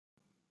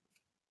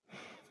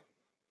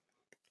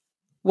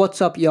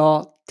What's up,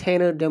 y'all?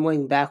 Tanner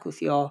Demling back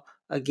with y'all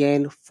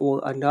again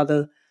for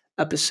another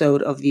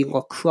episode of the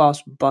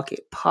Lacrosse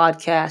Bucket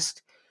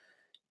Podcast.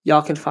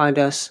 Y'all can find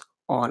us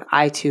on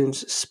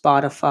iTunes,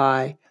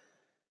 Spotify,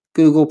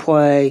 Google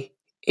Play,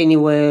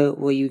 anywhere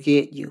where you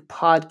get your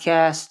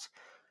podcast.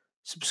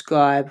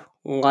 Subscribe,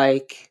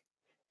 like,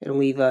 and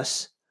leave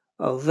us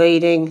a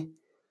rating.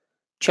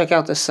 Check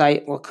out the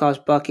site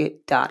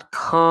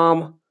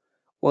lacrossebucket.com,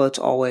 where it's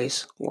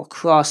always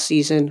lacrosse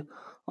season.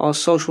 On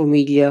social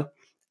media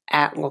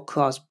at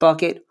Lacrosse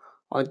Bucket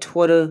on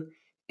Twitter,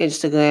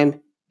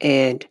 Instagram,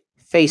 and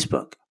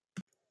Facebook.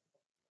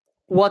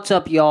 What's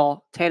up,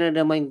 y'all? Tanner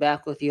Demling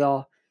back with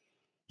y'all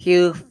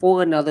here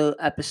for another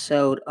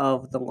episode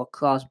of the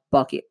Lacrosse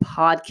Bucket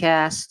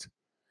Podcast.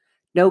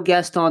 No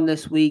guest on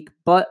this week,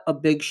 but a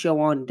big show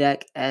on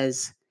deck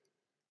as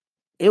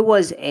it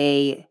was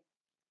a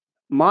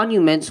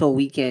monumental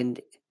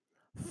weekend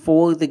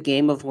for the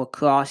game of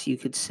lacrosse, you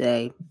could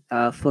say,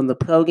 from the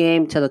pro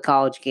game to the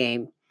college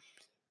game.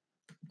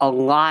 A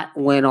lot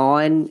went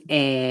on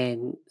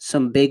and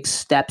some big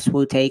steps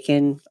were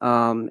taken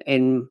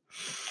in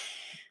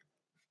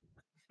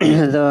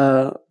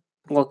the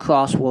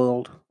lacrosse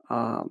world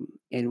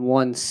in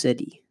one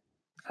city,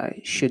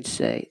 I should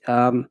say.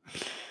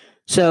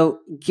 So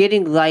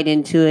getting right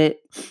into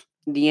it,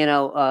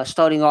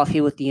 starting off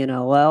here with the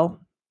NLL.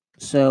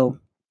 So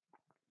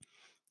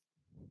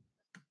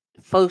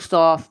first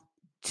off,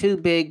 two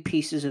big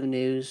pieces of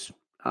news,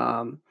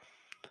 or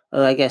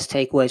I guess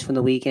takeaways from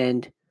the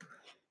weekend.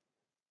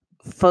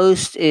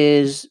 First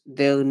is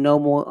there are no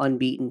more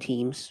unbeaten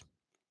teams.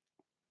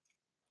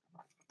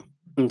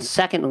 And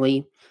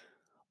secondly,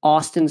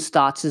 Austin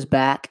Stotts is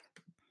back.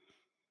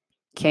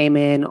 Came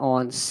in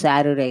on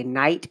Saturday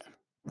night,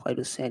 played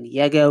with San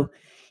Diego.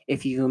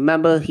 If you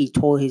remember, he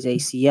tore his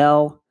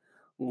ACL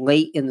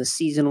late in the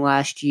season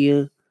last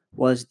year,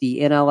 was the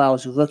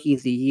NLL's Rookie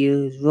of the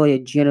Year. He's really a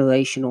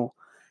generational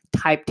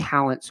type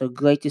talent, so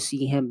great to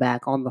see him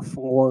back on the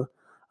floor.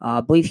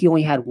 I believe he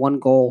only had one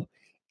goal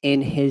in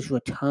his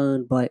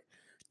return, but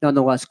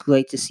nonetheless,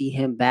 great to see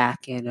him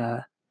back,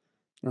 and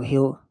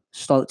he'll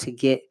start to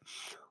get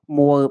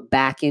more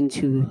back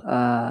into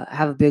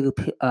have a bigger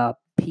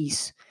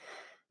piece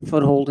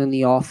foothold in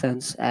the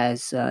offense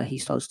as he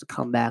starts to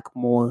come back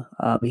more.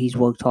 But he's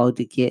worked hard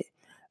to get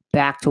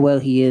back to where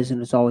he is,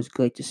 and it's always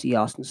great to see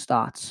Austin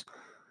Stotts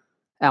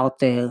out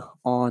there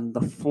on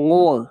the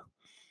floor.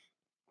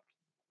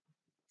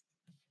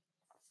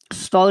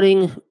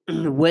 Starting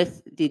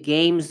with the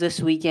games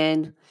this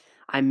weekend,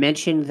 I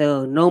mentioned there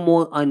are no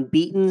more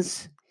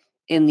unbeatens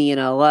in the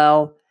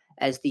NLL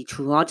as the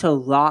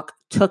Toronto Rock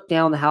took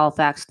down the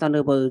Halifax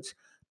Thunderbirds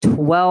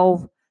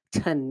 12-9.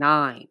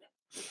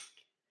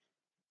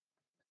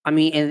 I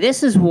mean, and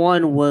this is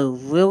one where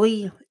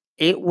really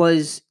it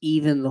was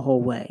even the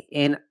whole way.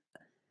 And,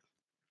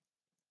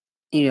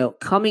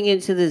 coming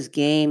into this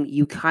game,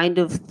 you kind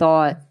of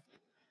thought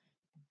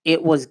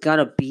it was going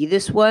to be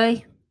this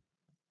way.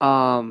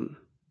 And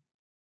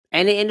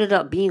it ended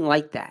up being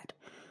like that.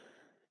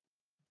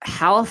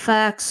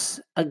 Halifax,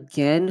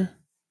 again,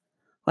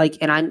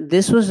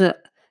 this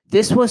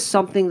was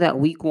something that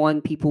week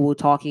one people were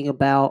talking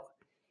about,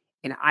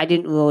 and I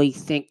didn't really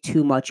think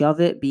too much of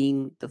it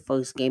being the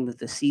first game of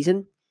the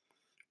season.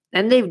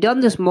 And they've done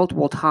this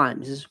multiple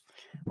times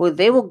where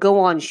they will go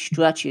on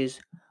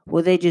stretches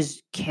where they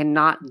just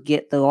cannot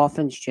get their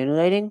offense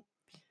generating.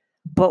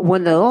 But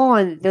when they're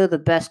on, they're the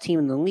best team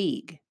in the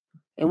league.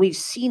 And we've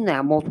seen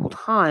that multiple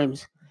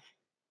times.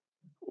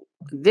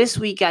 This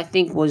week, I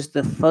think, was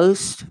the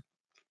first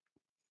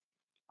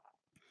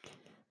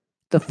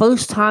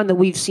time that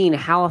we've seen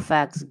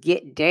Halifax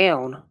get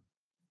down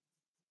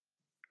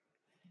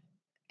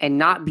and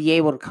not be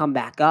able to come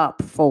back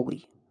up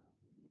fully.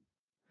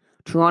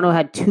 Toronto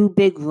had two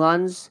big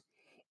runs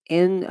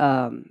in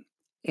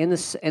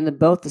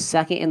both the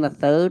second and the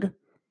third,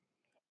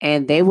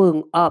 and they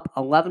were up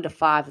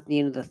 11-5 at the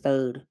end of the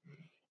third.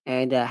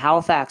 And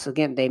Halifax,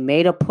 again, they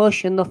made a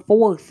push in the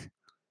fourth,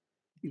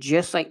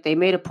 just like they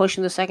made a push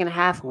in the second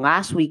half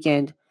last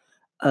weekend,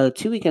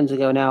 2 weekends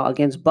ago now,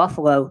 against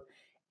Buffalo,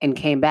 and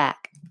came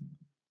back.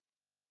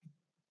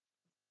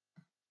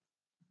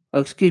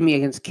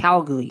 Against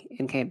Calgary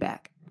and came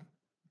back.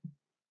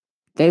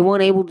 They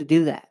weren't able to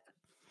do that.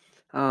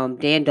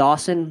 Dan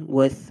Dawson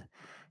with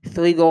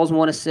 3 goals,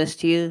 1 assist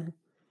here.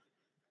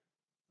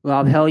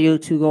 Rob Hellyer,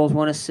 2 goals,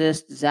 1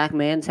 assist. Zach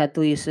Mans had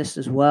 3 assists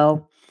as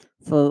well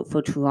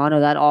for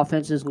Toronto. That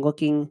offense is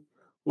looking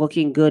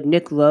good.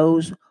 Nick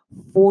Rose,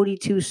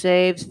 42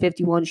 saves,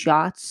 51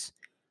 shots.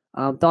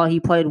 Thought he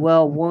played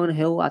well. Warren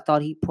Hill, I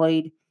thought he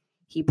played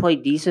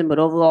decent, but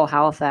overall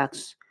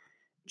Halifax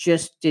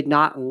just did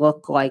not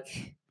look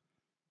like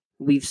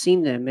we've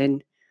seen them.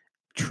 And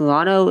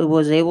Toronto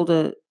was able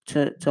to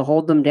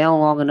hold them down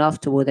long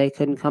enough to where they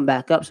couldn't come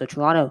back up. So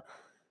Toronto,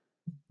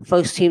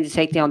 first team to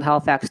take down the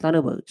Halifax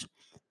Thunderbirds.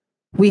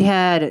 We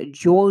had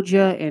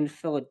Georgia and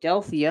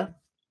Philadelphia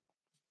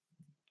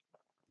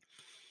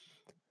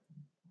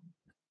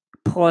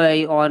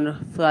play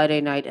on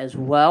Friday night as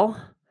well.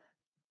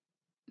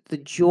 the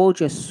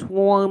Georgia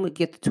Swarm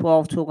get the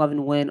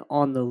 12-11 win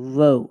on the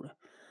road.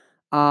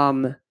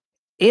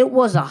 It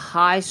was a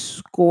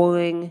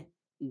high-scoring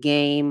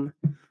game,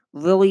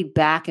 really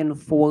back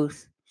and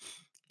forth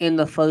in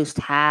the first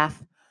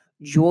half.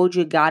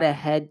 Georgia got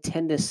ahead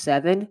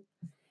 10-7,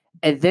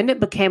 and then it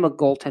became a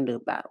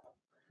goaltender battle.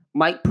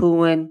 Mike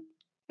Poulin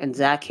and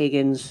Zach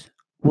Higgins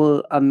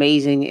were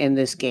amazing in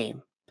this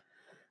game.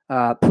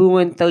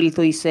 Poulin,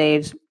 33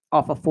 saves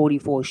off of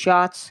 44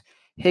 shots.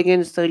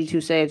 Higgins, 32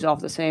 saves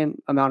off the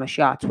same amount of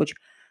shots, which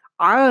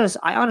I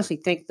honestly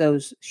think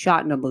those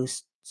shot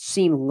numbers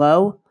seem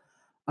low.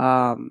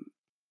 But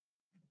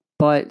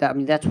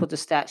that's what the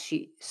stat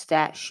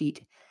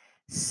sheet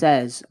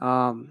says.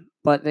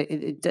 But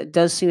it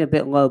does seem a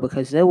bit low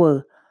because there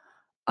were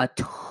a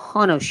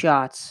ton of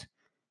shots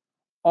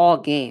all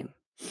game.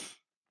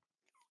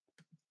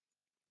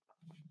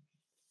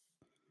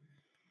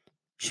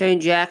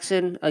 Shane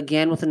Jackson,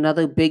 again, with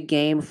another big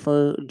game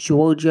for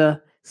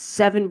Georgia.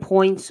 7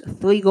 points,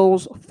 3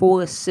 goals,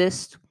 4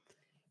 assists.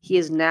 He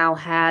has now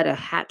had a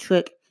hat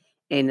trick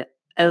in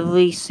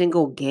every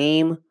single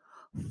game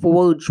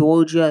for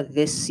Georgia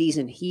this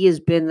season. He has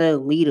been the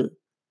leader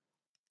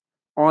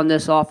on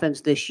this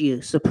offense this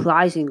year.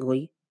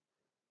 Surprisingly,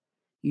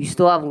 you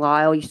still have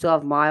Lyle, you still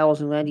have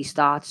Miles and Randy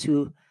Stotts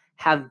who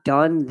have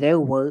done their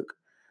work.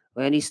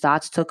 Randy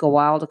Stotts took a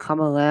while to come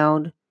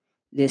around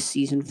this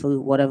season for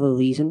whatever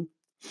reason.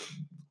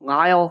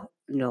 Lyle,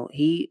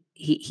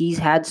 he's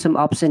had some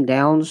ups and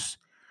downs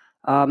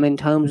in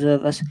terms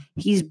of us.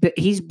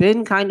 He's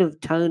been kind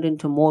of turned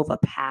into more of a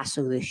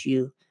passer this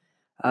year.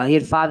 He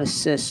had 5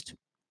 assists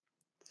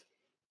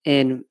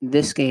in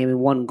this game and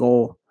 1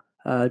 goal.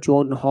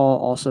 Jordan Hall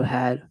also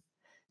had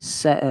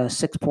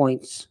 6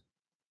 points,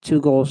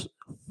 2 goals,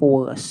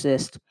 4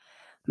 assists.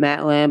 Matt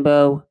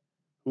Lambo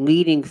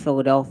leading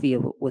Philadelphia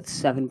with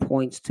 7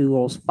 points, 2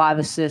 goals, 5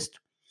 assists.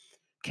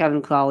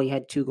 Kevin Crowley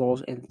had 2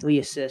 goals and 3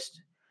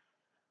 assists.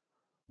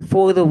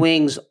 For the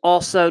Wings,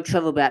 also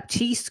Trevor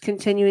Baptiste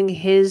continuing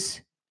his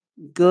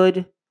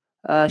good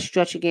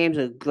stretch of games,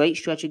 a great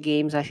stretch of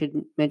games, I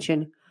should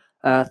mention,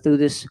 through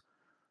this,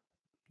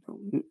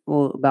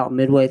 about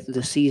midway through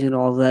the season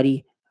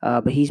already.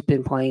 But he's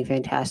been playing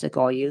fantastic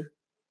all year.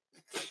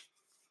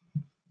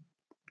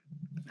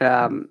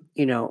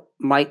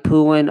 Mike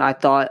Poulin, I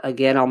thought,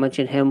 again, I'll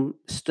mention him,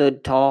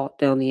 stood tall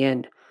down the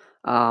end.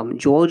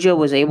 Georgia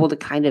was able to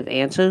kind of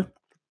answer.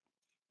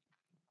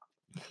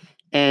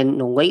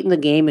 And late in the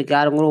game, it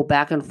got a little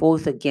back and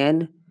forth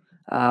again.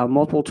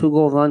 Multiple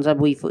 2-goal runs, I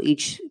believe, for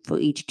each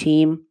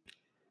team.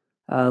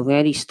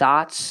 Randy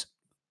Stotts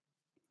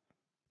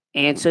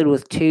answered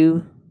with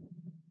 2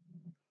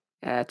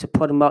 to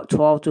put him up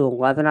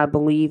 12-11, I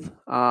believe.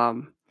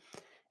 And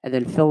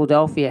then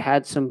Philadelphia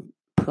had some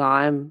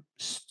prime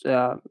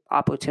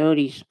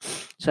opportunities.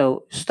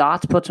 So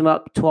Stotts puts him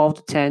up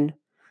 12-10.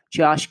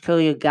 Josh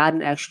Collier got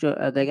an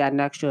extra. They got an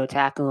extra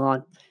attacker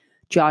on.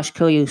 Josh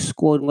Collier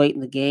scored late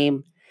in the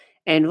game.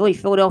 And really,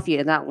 Philadelphia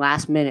in that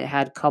last minute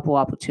had a couple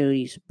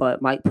opportunities,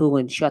 but Mike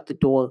Poulin shut the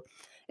door,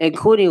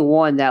 including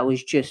one that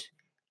was just,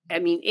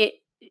 it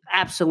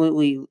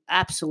absolutely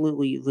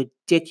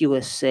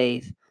ridiculous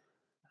save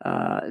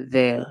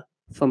there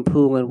from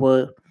Poulin.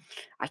 Where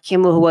I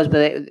can't remember who it was,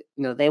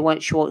 but they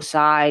went short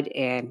side,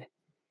 and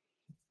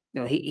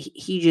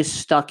he just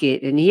stuck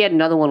it. And he had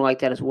another one like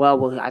that as well,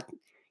 where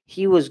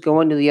he was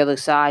going to the other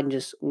side and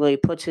just really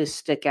puts his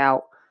stick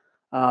out.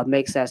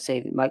 Makes that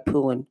save. Mike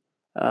Poulin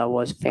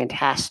was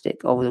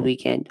fantastic over the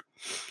weekend.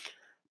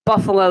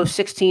 Buffalo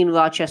 16,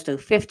 Rochester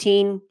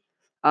 15.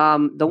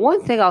 The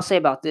one thing I'll say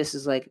about this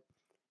is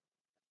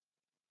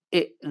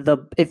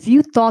if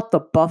you thought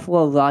the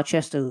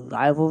Buffalo-Rochester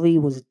rivalry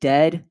was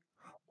dead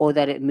or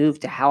that it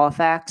moved to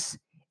Halifax,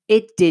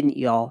 it didn't,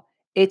 y'all.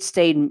 It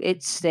stayed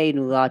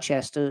in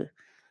Rochester.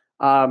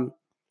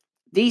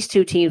 These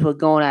two teams were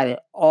going at it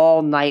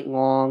all night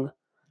long.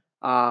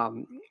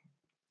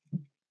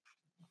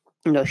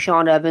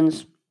 Sean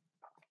Evans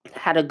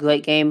had a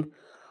great game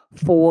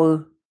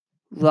for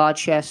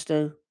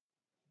Rochester.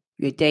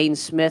 Dane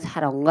Smith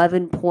had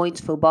 11 points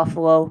for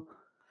Buffalo,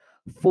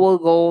 4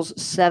 goals,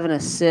 7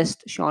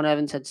 assists. Sean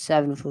Evans had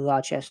 7 for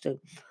Rochester.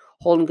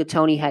 Holden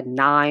Gattoni had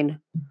 9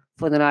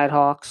 for the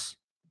Nighthawks.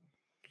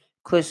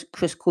 Chris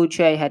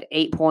Kluche had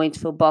 8 points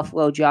for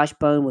Buffalo. Josh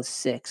Byrne with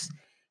 6.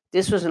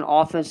 This was an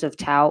offensive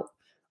tout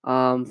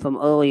from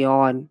early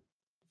on.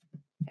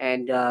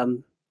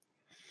 And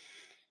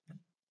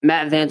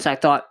Matt Vince, I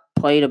thought,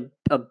 played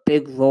a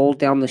big role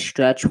down the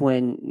stretch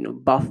when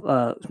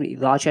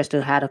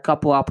Rochester had a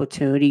couple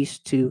opportunities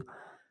to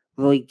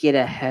really get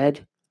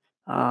ahead.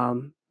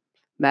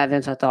 Matt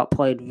Vince, I thought,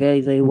 played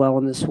very, very well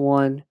in this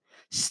one.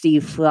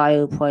 Steve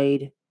Fryer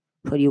played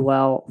pretty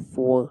well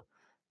for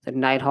the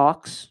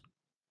Nighthawks.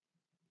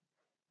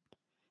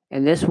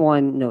 And this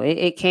one,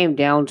 it came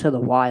down to the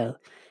wire.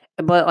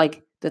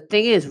 But, the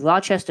thing is,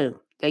 Rochester,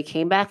 they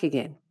came back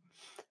again.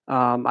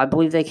 I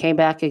believe they came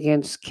back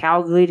against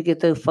Calgary to get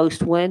their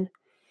first win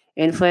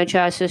in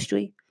franchise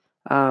history.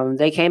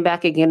 They came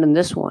back again in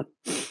this one.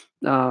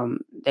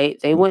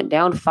 They went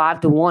down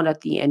 5-1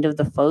 at the end of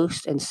the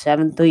first and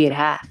 7-3 at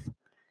half.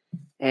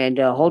 And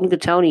Holden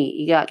Cattoni,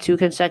 he got 2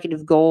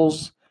 consecutive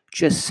goals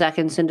just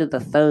seconds into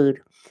the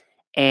third,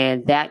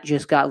 and that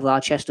just got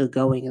Rochester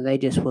going, and they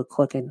just were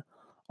clicking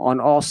on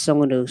all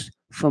cylinders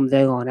from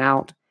there on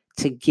out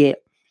to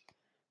get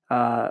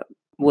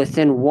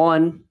within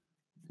one.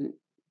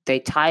 They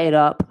tie it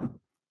up.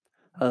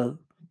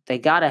 They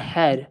got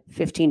ahead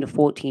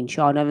 15-14.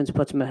 Sean Evans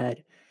puts them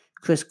ahead.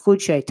 Chris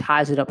Kluche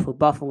ties it up for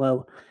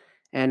Buffalo.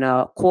 And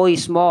Corey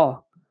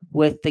Small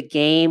with the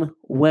game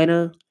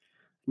winner.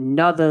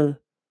 Another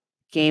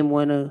game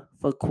winner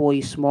for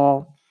Corey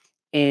Small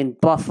in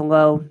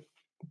Buffalo.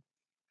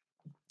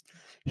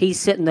 He's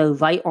sitting there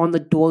right on the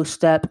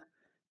doorstep.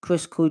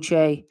 Chris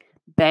Kluche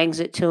bangs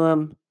it to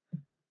him.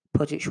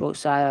 Puts it short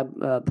side,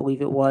 I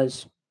believe it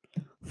was,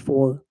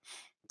 for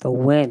the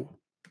win.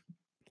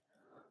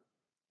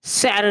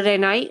 Saturday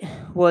night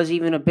was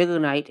even a bigger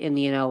night in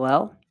the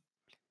NLL.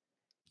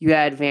 You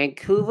had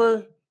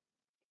Vancouver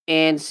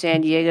and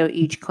San Diego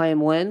each claim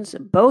wins.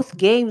 Both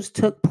games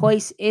took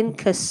place in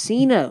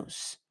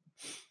casinos.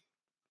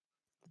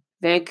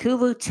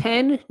 Vancouver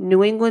 10,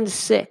 New England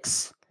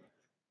 6.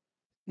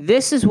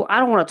 This is, I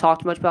don't want to talk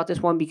too much about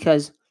this one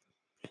because,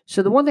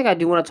 so the one thing I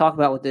do want to talk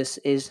about with this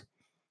is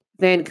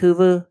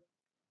Vancouver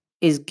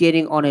is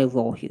getting on a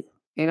roll here.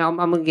 And I'm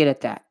going to get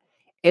at that.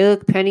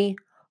 Eric Penny,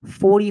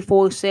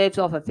 44 saves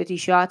off of 50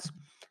 shots.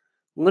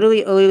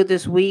 Literally earlier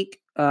this week,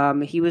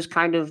 he was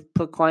kind of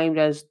proclaimed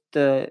as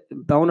the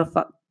bona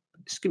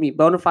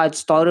fide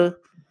starter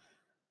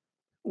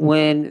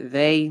when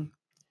they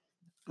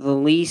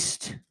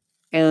released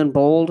Aaron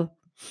Bold,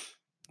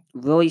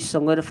 really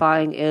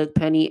solidifying Eric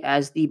Penny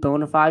as the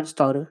bona fide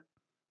starter.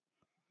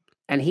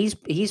 And he's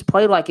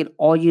played like it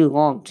all year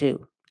long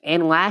too.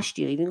 And last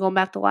year, even going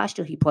back to last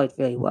year, he played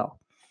very well.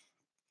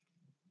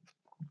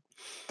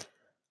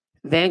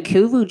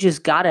 Vancouver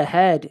just got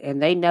ahead,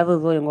 and they never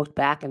really looked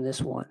back in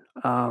this one.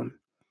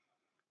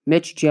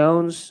 Mitch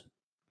Jones,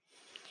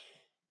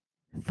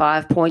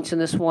 5 points in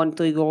this one,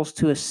 3 goals,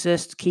 2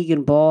 assists.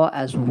 Keegan Ball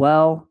as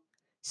well.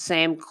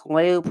 Sam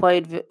Clay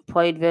played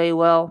very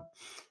well.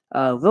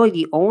 Really,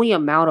 the only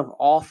amount of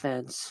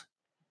offense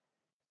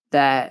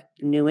that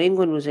New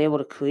England was able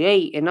to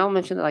create, and I'll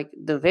mention that, like,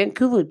 the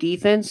Vancouver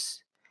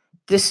defense,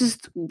 this is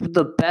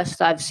the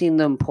best I've seen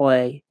them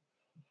play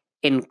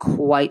in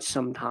quite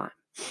some time.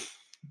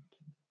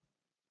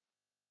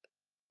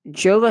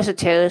 Joe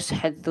Vesatalis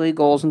had 3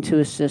 goals and 2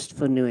 assists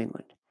for New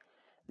England.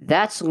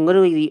 That's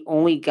literally the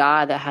only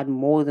guy that had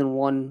more than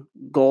 1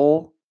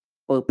 goal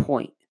or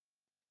point.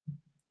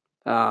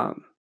 Riley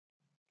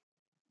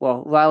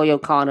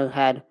O'Connor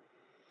had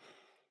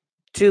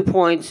 2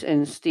 points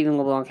and Stephen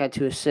LeBlanc had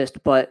 2 assists,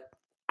 but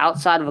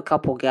outside of a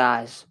couple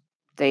guys,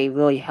 they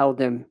really held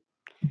them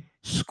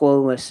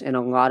scoreless in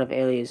a lot of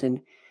areas, and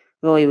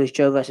really it was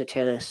Joe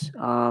Vesatalis.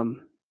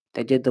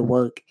 They did the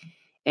work.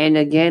 And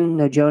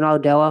again, Joe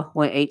Nardella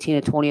went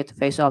 18-20 at the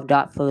faceoff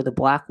dot for the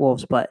Black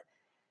Wolves, but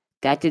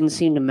that didn't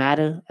seem to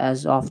matter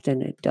as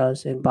often it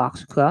does in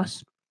box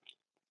cross.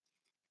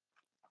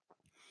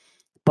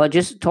 But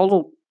just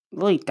total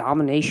really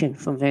domination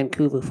from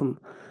Vancouver from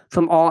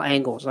all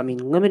angles. I mean,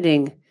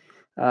 limiting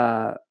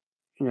guys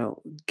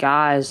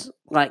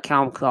like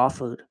Callum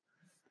Crawford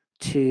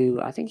to,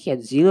 I think he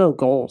had 0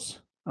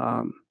 goals.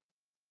 Callum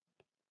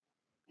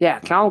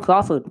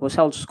Crawford was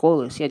held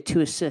scoreless. He had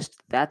 2 assists.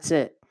 That's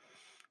it.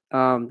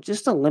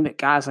 Just to limit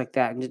guys like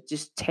that and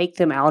just take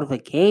them out of a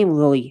game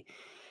really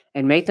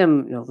and make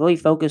them really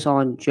focus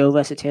on Joe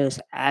Vesatalis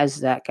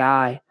as that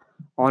guy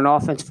on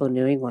offense for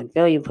New England.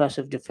 Very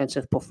impressive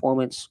defensive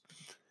performance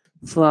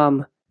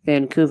from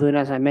Vancouver, and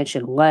as I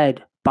mentioned,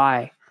 led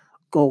by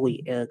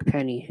goalie Eric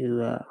Penny, who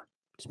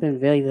has been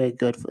very, very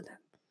good for them.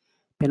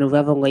 Been a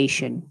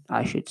revelation,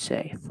 I should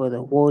say, for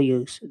the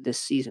Warriors this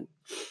season.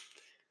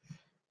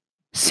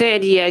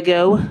 San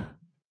Diego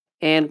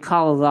and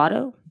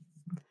Colorado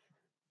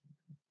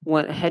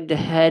went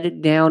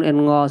head-to-head down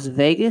in Las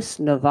Vegas,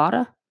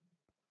 Nevada,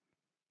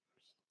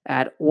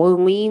 at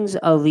Orleans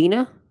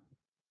Arena.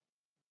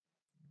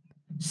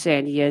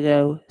 San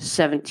Diego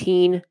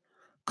 17,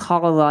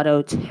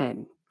 Colorado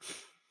 10.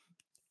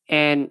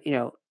 And,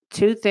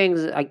 2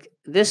 things, like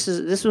this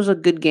was a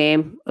good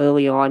game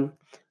early on.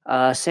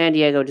 San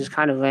Diego just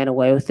kind of ran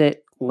away with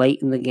it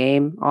late in the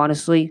game,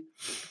 honestly.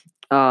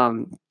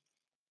 If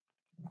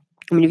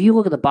you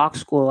look at the box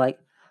score, like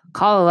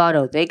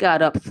Colorado, they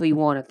got up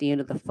 3-1 at the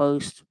end of the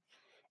first.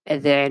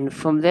 And then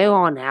from there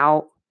on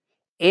out,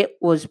 it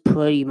was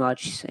pretty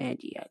much San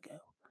Diego.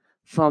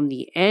 From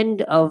the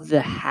end of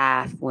the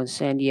half when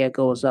San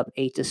Diego was up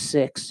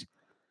 8-6,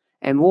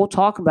 and we'll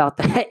talk about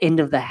that end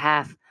of the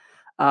half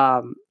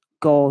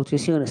goal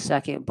just here in a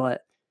second,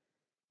 but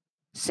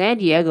San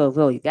Diego,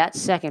 really, that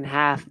second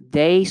half,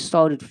 they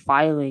started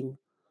firing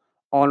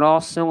on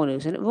all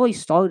cylinders, and it really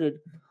started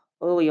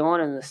early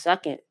on in the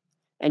second,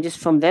 and just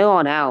from there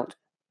on out,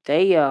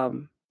 they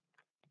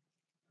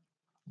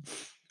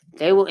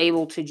were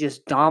able to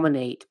just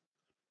dominate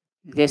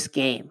this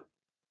game.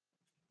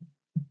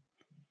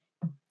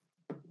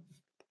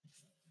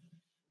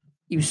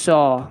 you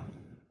saw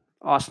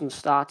Austin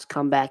Stotts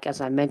come back,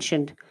 as I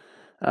mentioned.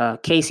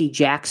 Casey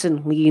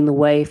Jackson leading the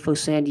way for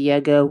San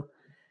Diego.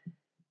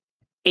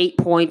 8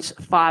 points,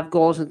 5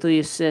 goals, and 3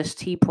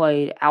 assists. He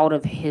played out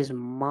of his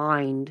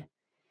mind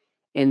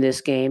in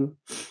this game.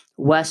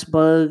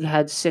 Westberg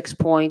had 6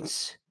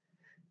 points.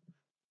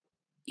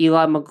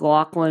 Eli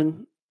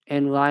McLaughlin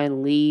and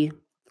Ryan Lee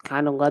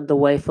kind of led the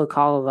way for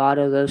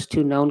Colorado, those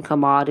two known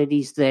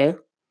commodities there.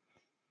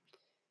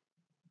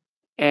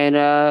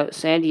 And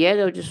San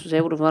Diego just was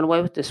able to run away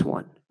with this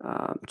one,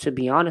 to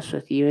be honest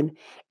with you. And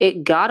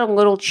it got a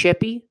little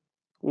chippy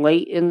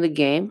late in the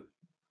game.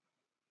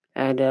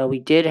 And we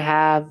did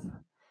have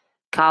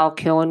Kyle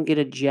Killen get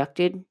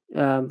ejected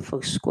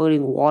for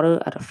squirting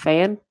water at a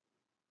fan.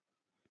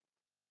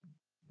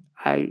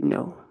 I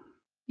know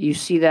you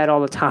see that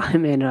all the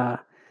time in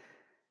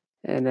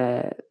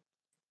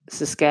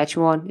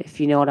Saskatchewan.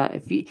 If you know what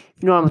if you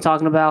know what I'm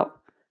talking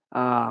about.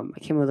 I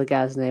can't remember the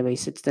guy's name, but he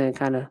sits there and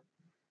kind of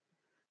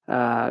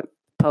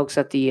pokes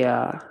at the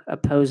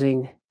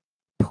opposing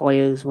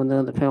players when they're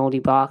in the penalty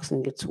box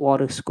and gets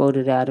water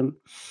squirted at him.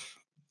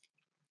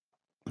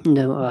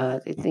 I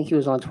think he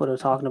was on Twitter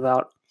talking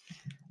about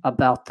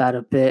that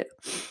a bit.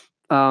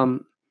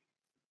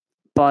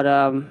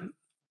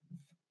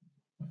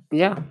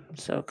 Yeah,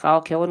 so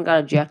Kyle Killen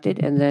got ejected,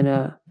 and then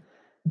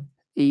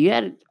you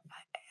had,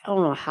 I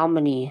don't know how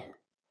many,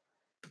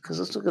 because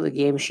let's look at the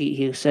game sheet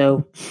here.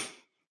 So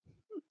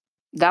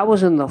that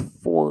was in the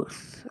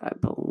 4th, I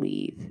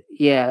believe.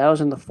 Yeah, that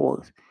was in the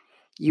 4th.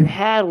 You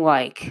had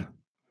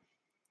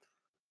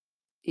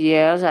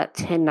it was at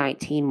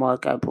 10:19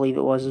 mark, I believe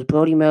it was. It was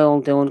Brody Merrill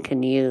and Dylan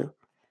Kinnear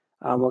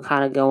were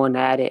kind of going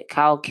at it.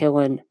 Kyle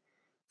Killen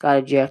got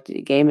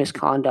ejected. Game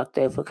misconduct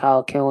there for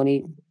Kyle Killen.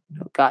 He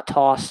got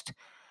tossed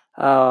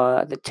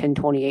at the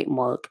 10:28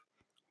 mark.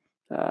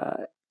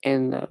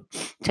 And the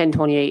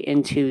 10:28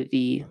 into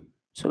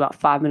so about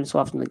 5 minutes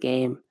left in the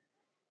game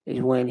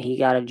is when he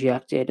got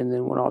ejected, and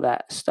then when all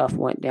that stuff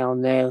went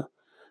down there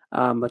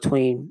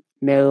between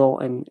Merrill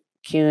and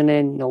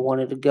Kiernan,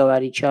 wanted to go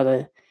at each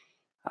other.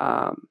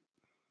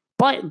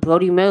 But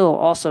Brody Merrill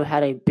also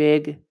had a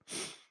big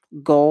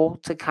goal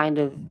to kind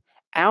of,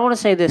 I don't want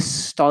to say this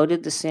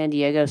started the San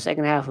Diego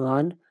second half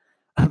run,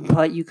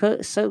 but you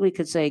certainly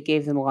could say it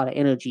gave them a lot of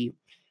energy.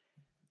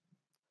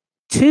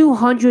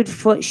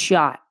 200-foot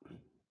shot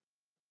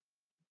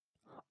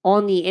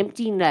on the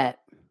empty net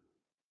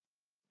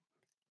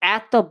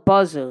at the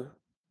buzzer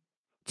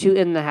to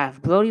end the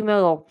half. Brody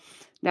Merrill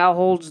now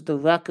holds the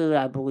record,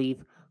 I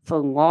believe, for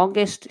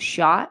longest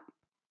shot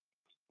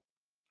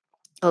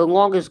or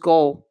longest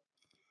goal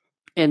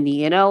in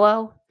the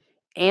NLL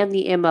and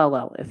the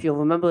MLL. If you'll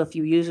remember a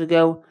few years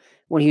ago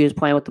when he was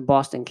playing with the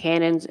Boston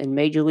Cannons in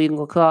Major League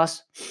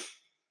Lacrosse,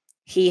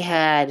 he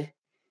had,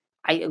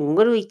 I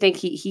literally think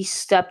he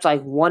stepped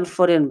 1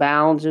 foot in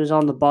bounds. It was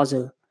on the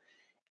buzzer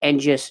and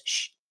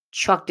just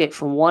chucked it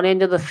from one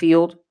end of the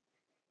field,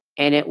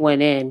 and it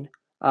went in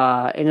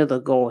into the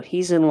goal.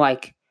 He's in I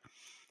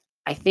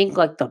think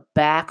the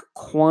back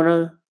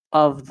corner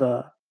of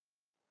the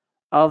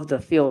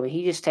field.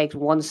 He just takes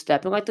one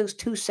step, and there's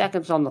 2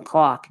 seconds on the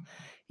clock.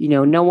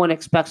 No one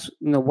expects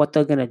what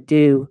they're gonna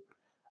do,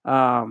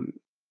 or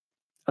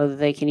that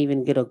they can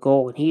even get a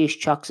goal, and he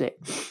just chucks it.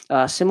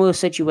 Similar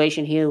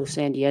situation here with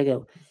San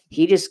Diego.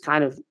 He just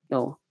kind of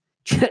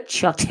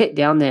chucked it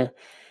down there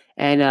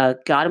and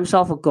got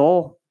himself a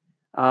goal.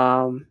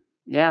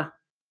 Yeah.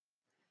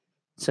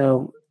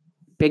 So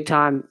big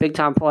time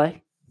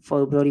play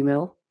for Brody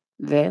Merrill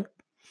there.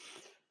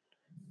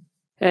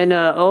 And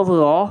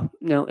overall,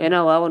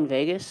 NLL in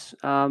Vegas,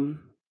 I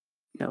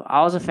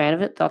was a fan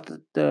of it. Thought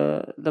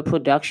that the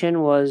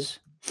production was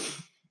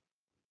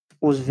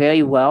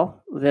very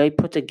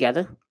put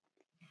together.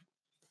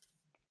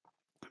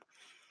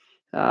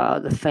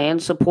 The fan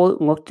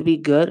support looked to be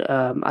good.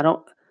 I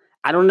don't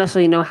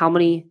necessarily know how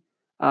many.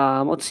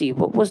 Let's see,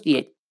 what was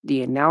the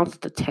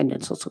announced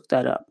attendance? Let's look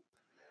that up.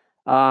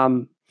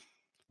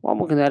 While I'm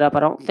looking that up,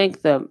 I don't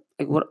think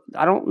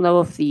I don't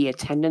know if the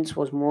attendance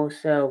was more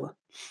so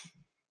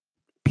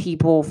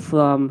people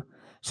from.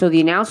 So the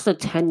announced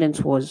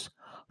attendance was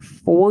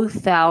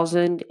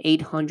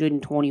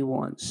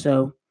 4,821.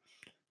 So,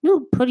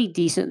 pretty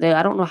decent there.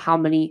 I don't know how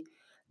many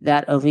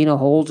that arena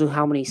holds or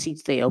how many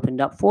seats they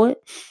opened up for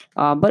it,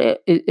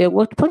 but it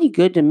looked pretty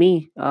good to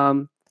me.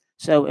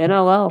 So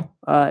NLL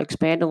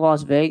expand to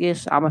Las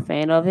Vegas. I'm a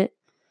fan of it.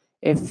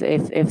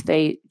 If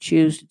they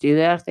choose to do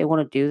that, if they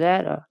want to do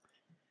that,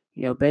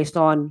 based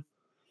on,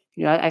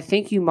 I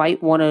think you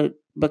might want to,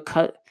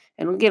 because,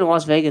 and again,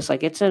 Las Vegas,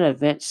 it's an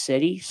event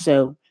city,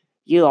 so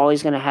you're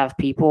always going to have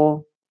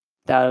people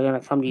that are going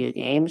to come to your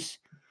games,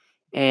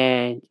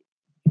 and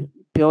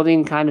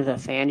building kind of a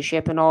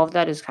fanship and all of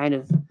that is kind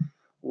of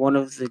one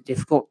of the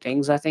difficult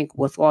things, I think,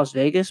 with Las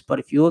Vegas. But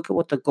if you look at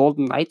what the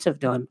Golden Knights have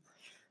done,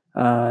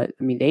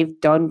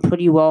 they've done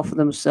pretty well for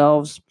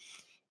themselves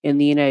in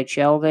the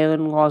NHL there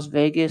in Las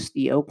Vegas.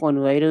 The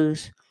Oakland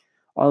Raiders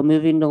are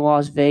moving to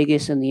Las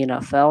Vegas in the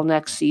NFL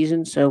next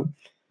season. So,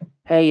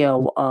 hey,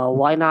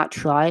 why not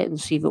try it and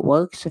see if it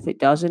works? If it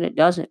doesn't, it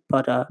doesn't.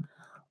 But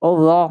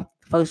overall,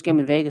 first game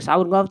in Vegas, I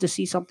would love to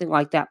see something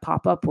like that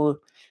pop up where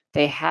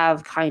they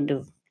have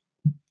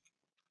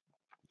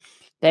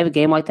a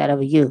game like that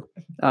every year.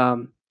 I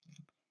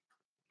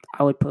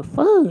would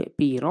prefer it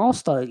be an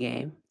All-Star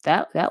game.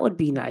 That would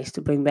be nice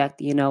to bring back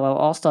the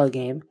All-Star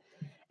game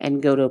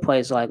and go to a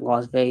place like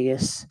Las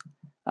Vegas,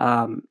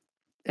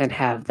 and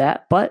have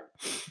that. But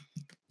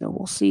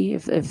we'll see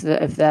if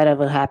that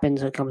ever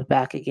happens or comes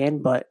back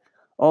again. But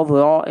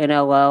overall,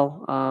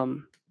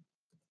 NLL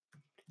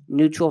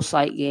neutral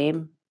site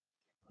game.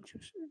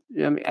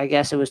 I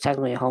guess it was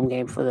technically a home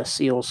game for the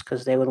Seals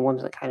because they were the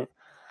ones that kind of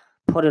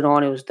put it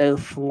on. It was their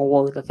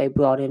floor that they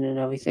brought in and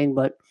everything.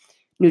 But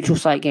neutral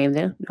site game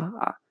there.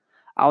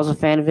 I was a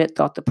fan of it.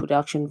 Thought the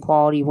production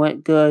quality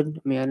went good.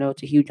 I mean, I know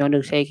it's a huge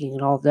undertaking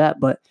and all of that,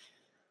 but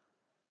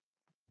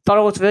thought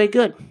it was very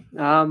good.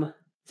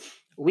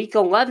 Week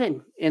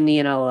 11 in the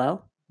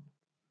NLL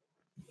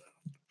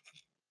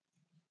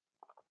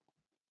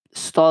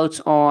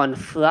starts on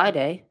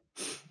Friday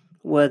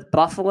with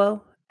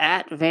Buffalo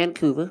at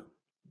Vancouver.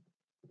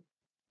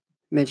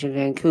 Mentioned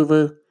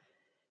Vancouver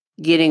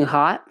getting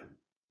hot.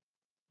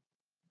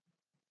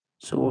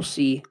 So we'll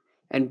see.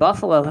 And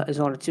Buffalo is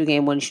on a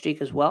 2-game win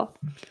streak as well.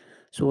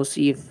 So we'll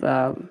see if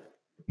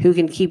who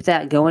can keep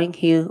that going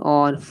here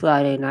on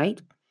Friday night.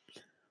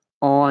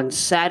 On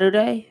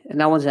Saturday,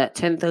 and that one's at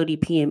 10:30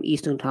 p.m.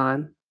 Eastern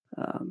Time.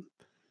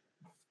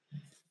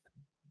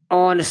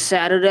 On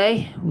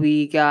Saturday,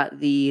 we got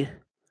the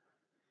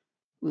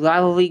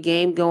rivalry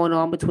game going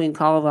on between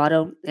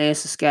Colorado and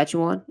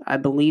Saskatchewan. I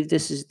believe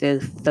this is their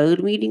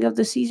third meeting of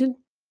the season.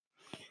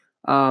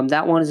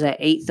 That one is at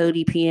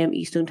 8:30 p.m.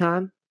 Eastern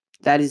Time.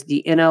 That is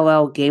the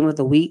NLL Game of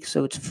the Week,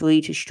 so it's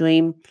free to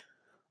stream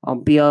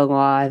on BR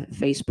Live,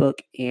 Facebook,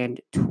 and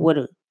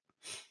Twitter.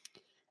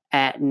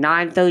 At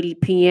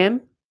 9:30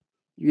 p.m.,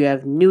 you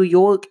have New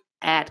York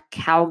at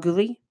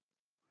Calgary.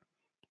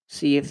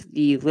 See if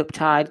the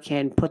Riptide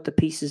can put the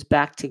pieces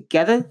back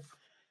together.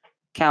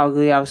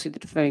 Calgary, obviously the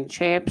defending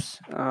champs.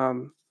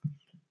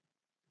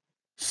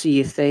 See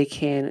if they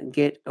can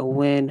get a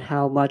win.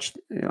 How much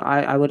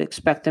I would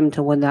expect them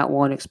to win that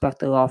one. Expect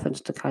their offense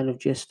to kind of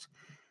just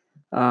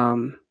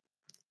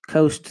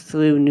coast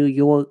through New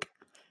York,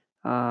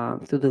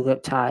 through the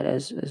Riptide,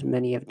 as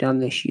many have done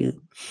this year.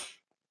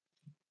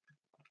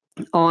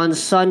 On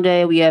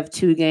Sunday, we have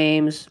 2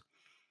 games.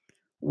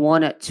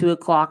 One at 2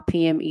 o'clock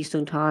p.m.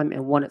 Eastern Time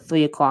and one at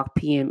 3 o'clock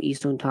p.m.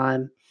 Eastern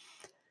Time.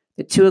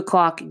 The 2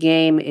 o'clock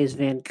game is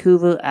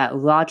Vancouver at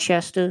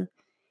Rochester,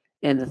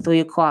 and the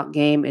 3 o'clock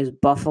game is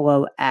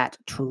Buffalo at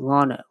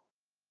Toronto.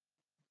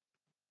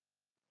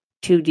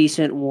 2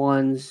 decent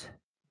ones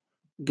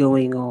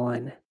going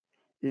on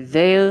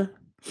there.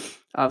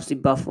 Obviously,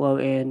 Buffalo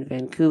and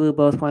Vancouver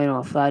both playing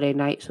on Friday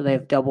night, so they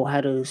have double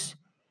headers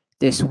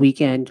this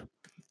weekend,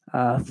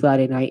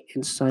 Friday night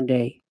and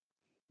Sunday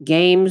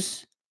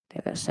games. They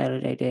have that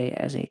Saturday day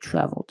as a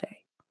travel day.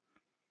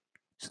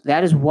 So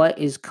that is what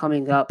is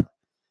coming up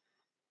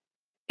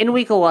in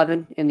Week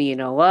 11 in the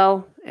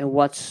NLL, and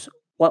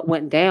what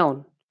went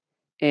down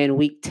in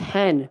Week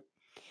 10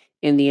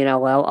 in the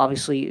NLL.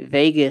 Obviously,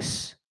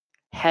 Vegas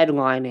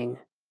headlining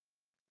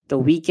the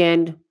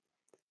weekend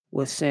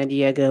with San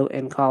Diego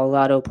and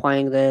Colorado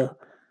playing the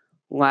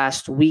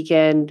last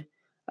weekend.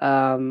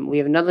 We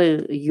have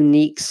another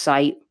unique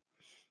site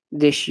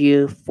this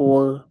year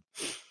for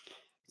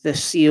the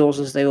Seals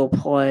as they will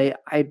play.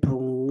 I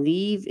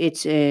believe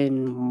it's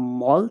in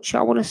March,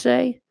 I want to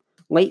say.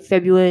 Late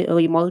February,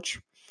 early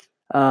March.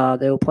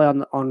 They will play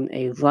on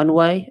a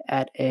runway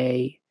at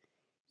a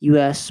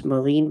U.S.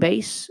 Marine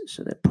base.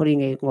 So they're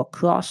putting a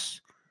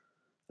lacrosse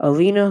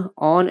arena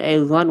on a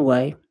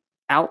runway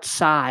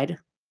outside.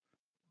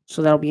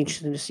 So that'll be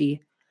interesting to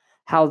see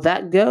how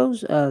that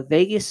goes.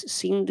 Vegas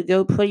seemed to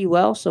go pretty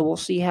well, so we'll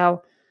see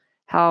how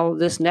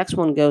this next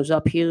one goes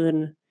up here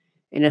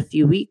in a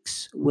few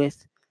weeks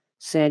with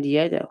San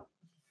Diego.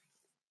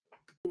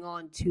 Moving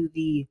on to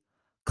the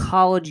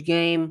college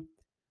game.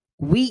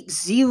 Week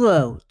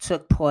 0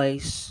 took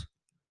place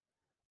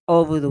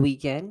over the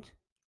weekend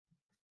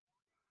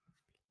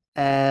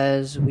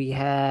as we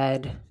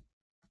had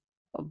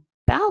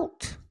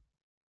about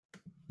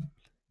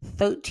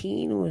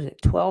 13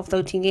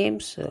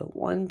 games. So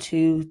 1,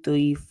 2,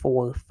 3,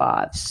 4,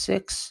 5,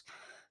 6,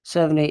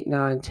 7, 8,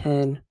 9,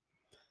 10,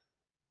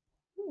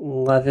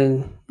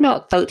 11, no,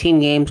 13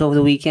 games over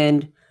the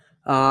weekend.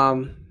 A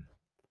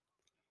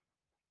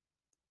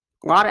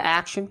lot of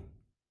action.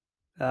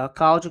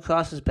 College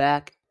lacrosse is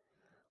back.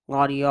 A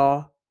lot of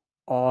y'all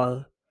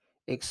are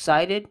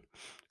excited.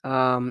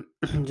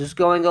 Just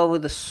going over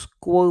the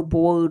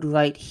scoreboard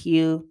right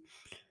here.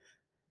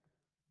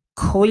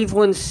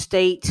 Cleveland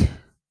State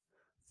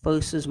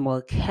versus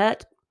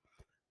Marquette.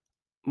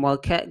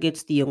 Marquette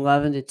gets the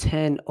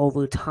 11-10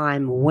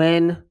 overtime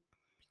win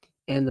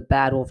in the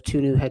battle of 2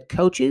 new head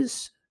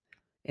coaches.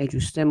 Andrew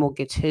Stimmel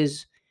gets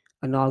his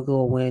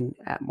inaugural win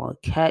at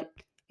Marquette.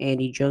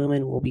 Andy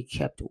German will be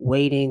kept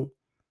waiting,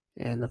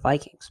 and the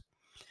Vikings.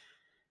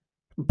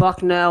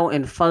 Bucknell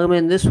and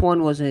Furman. This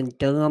one was in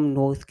Durham,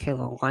 North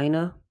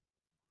Carolina.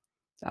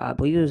 I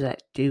believe it was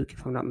at Duke,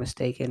 if I'm not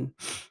mistaken.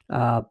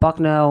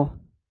 Bucknell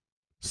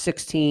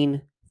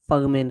 16,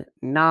 Furman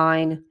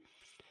 9.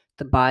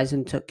 The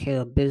Bison took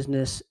care of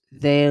business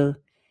there.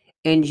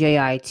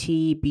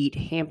 NJIT beat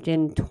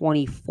Hampton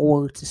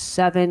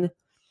 24-7.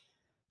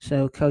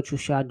 So Coach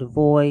Rashad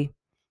DeVoy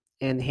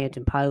and the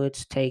Hampton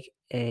Pilots take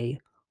a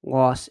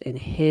loss in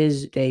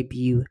his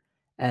debut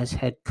as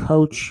head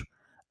coach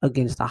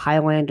against the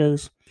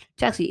Highlanders.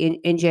 It's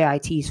actually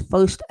NJIT's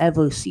first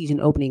ever season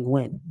opening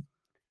win.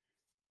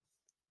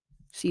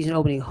 Season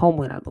opening home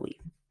win, I believe.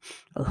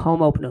 A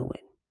home opener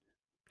win.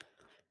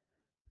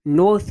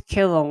 North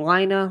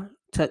Carolina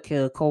took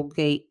care of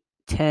Colgate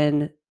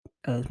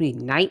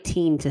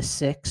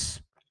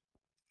 19-6.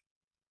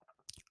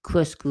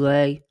 Chris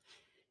Gray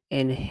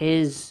in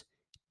his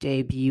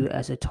debut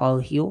as a Tar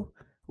Heel.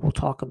 We'll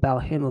talk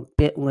about him a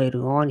bit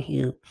later on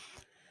here.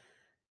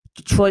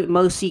 Detroit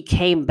Mercy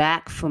came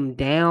back from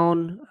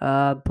down.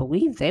 I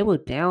believe they were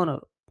down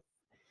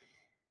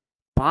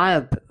by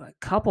a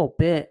couple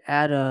bit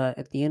at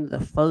the end of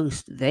the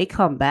first. They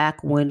come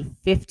back, win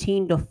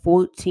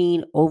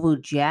 15-14 over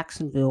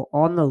Jacksonville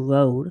on the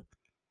road.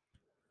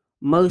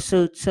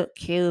 Mercer took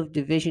care of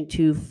Division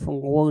II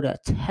Florida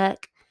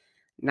Tech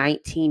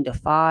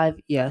 19-5.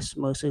 Yes,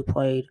 Mercer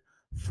played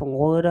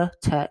Florida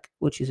Tech,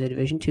 which is a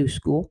Division II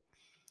school.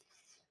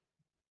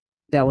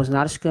 That was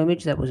not a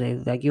scrimmage. That was a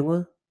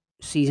regular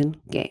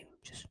season game,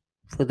 just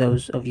for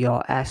those of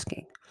y'all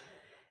asking.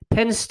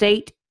 Penn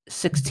State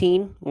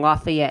 16,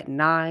 Lafayette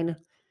 9.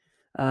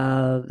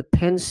 The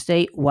Penn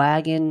State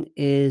wagon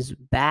is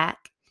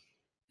back,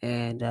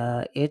 and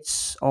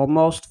it's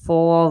almost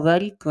full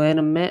already. Grant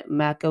Ament,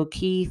 Mac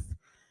O'Keefe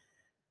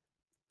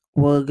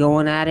were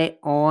going at it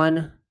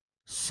on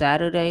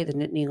Saturday. The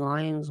Nittany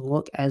Lions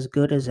look as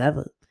good as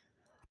ever.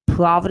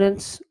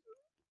 Providence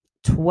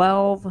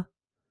 12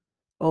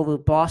 over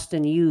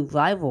Boston U,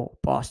 rival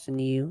Boston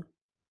U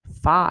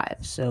 5.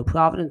 So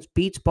Providence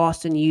beats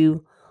Boston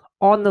U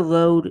on the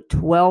road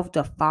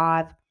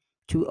 12-5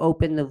 to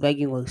open the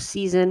regular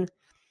season.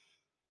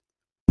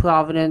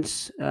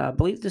 Providence, I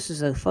believe this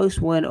is their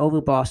first win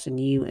over Boston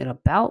U in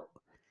about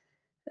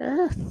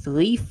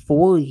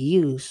 3-4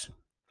 years.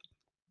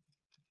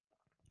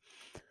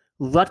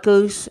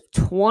 Rutgers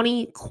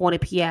 20,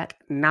 Quinnipiac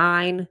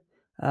 9.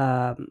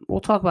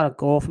 We'll talk about a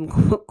goal from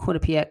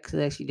Quinnipiac because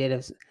they actually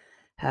did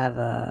have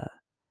a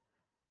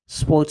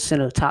Sports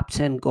Center top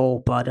 10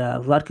 goal, but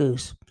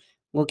Rutgers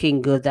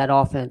looking good. That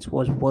offense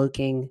was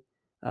working.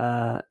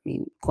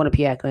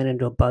 Quinnipiac ran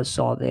into a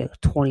buzzsaw there,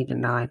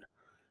 20-9.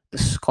 The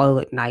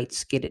Scarlet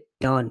Knights get it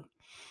done.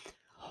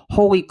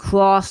 Holy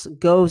Cross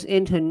goes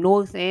into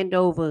North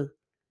Andover,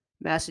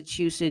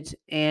 Massachusetts,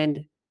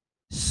 and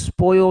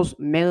spoils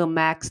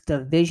Merrimack's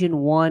Division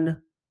I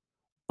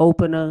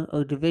opener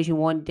or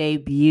Division I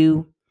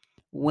debut,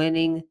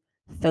 winning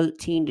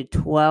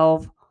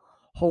 13-12.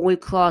 Holy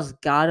Cross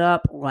got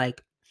up I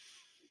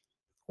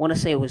want to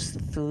say it was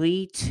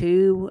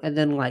 3-2 and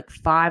then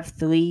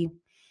 5-3,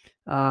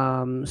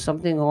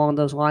 something along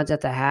those lines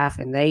at the half,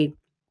 and they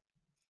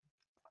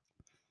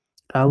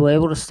were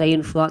able to stay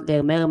in front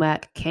there.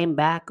 Merrimack came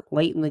back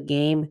late in the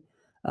game.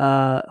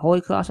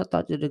 Holy Cross, I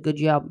thought, did a good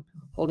job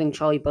holding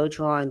Charlie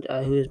Bertrand,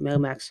 who is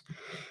Merrimack's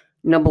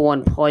number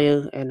one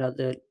player and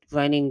the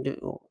reigning, I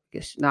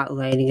guess not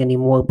reigning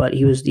anymore, but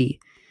he was the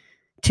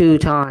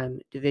two-time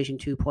Division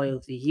II Player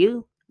of the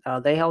Year.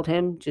 They held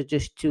him to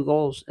just 2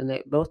 goals, and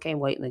they both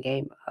came late in the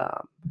game.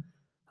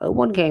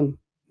 One came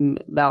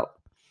about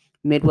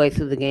midway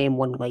through the game,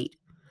 one late.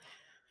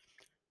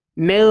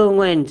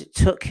 Maryland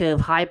took care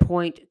of High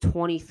Point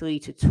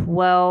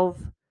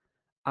 23-12.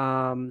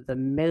 The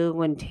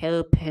Maryland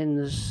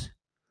Terrapins,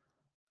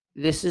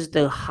 this is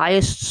the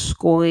highest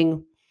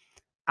scoring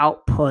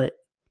output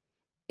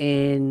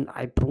in,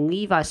 I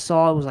believe I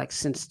saw it was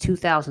since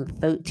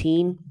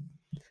 2013,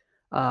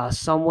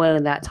 somewhere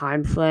in that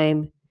time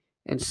frame.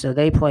 And so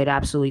they played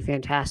absolutely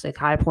fantastic.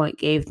 High Point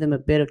gave them a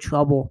bit of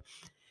trouble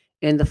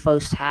in the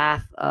first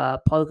half.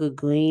 Parker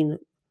Green,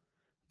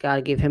 got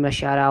to give him a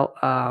shout out.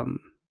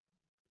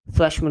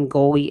 Freshman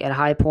goalie at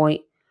High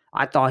Point.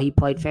 I thought he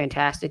played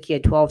fantastic. He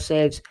had 12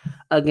 saves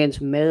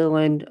against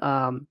Maryland.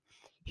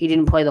 He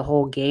didn't play the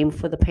whole game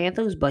for the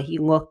Panthers, but he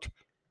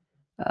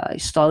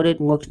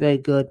started and looked very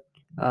good.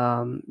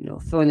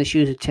 Filling the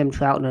shoes of Tim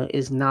Troutner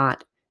is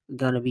not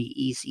going to be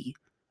easy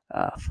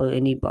for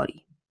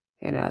anybody.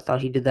 And I thought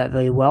he did that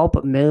very well,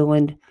 but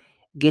Maryland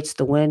gets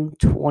the win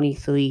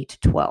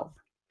 23-12.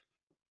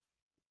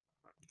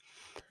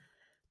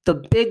 The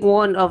big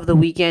one of the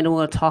weekend, we're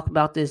going to talk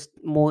about this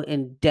more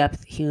in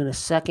depth here in a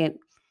second.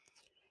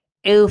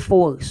 Air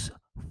Force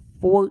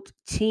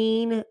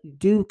 14,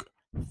 Duke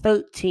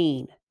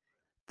 13.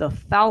 The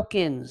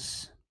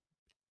Falcons,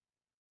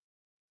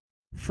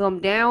 from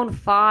down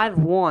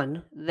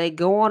 5-1, they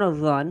go on a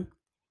run.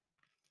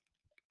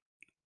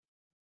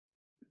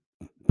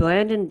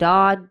 Brandon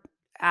Dodd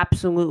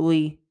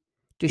absolutely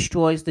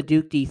destroys the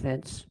Duke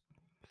defense.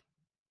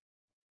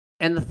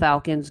 and the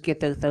Falcons get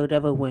their third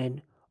ever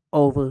win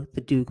over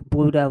the Duke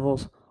Blue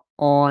Devils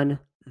on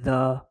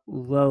the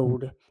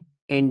road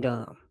in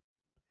Durham.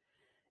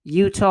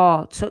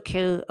 Utah took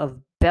care of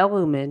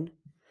Bellarmine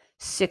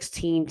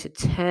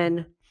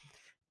 16-10.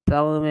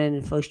 Bellarmine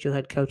and first-year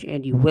head coach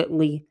Andy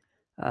Whitley,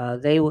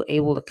 they were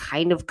able to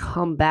kind of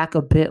come back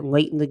a bit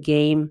late in the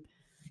game.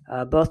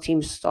 Both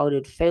teams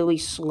started fairly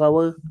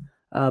slower,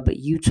 but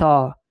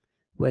Utah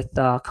with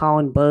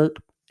Colin Burke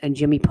and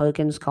Jimmy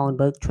Perkins. Colin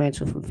Burke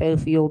transferred from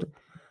Fairfield.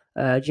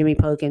 Jimmy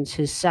Perkins,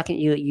 his second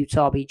year at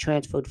Utah, he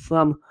transferred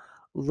from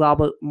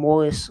Robert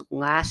Morris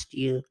last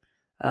year.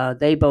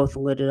 They both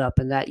lit it up,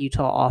 and that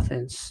Utah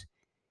offense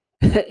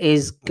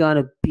is going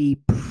to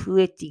be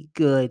pretty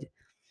good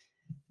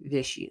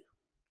this year.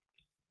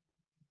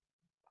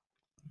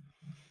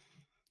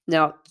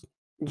 Now,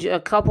 a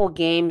couple of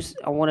games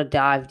I want to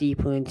dive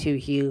deeper into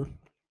here.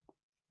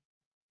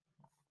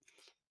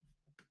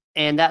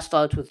 And that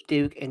starts with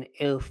Duke and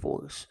Air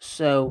Force.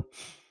 So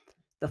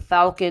the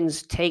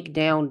Falcons take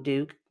down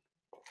Duke.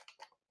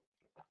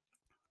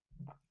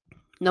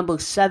 Number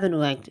 7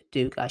 ranked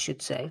Duke, I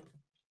should say.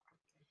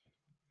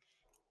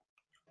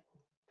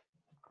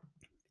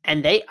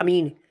 And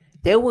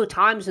there were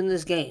times in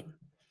this game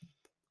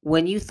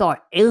when you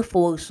thought Air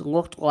Force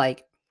looked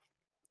like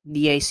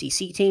the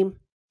ACC team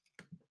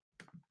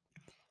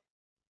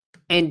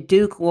and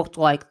Duke looked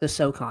like the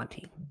SoCon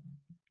team.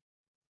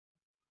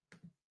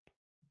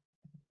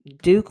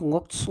 Duke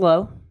looked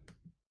slow.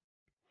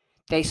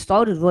 They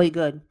started really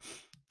good.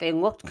 They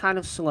looked kind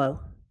of slow.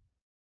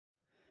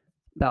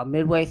 About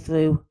midway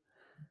through,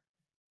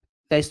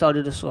 they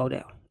started to slow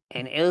down.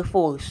 And Air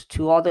Force,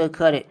 to all their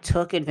credit,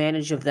 took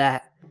advantage of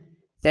that.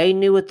 They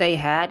knew what they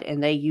had,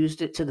 and they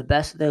used it to the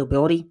best of their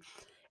ability,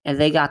 and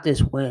they got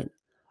this win.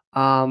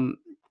 I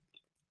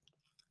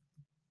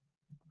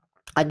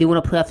do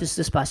want to preface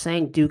this by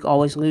saying Duke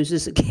always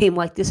loses a game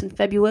like this in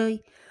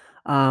February.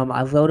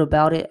 I wrote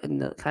about it in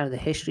the kind of the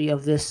history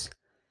of this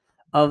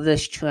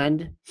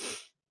trend.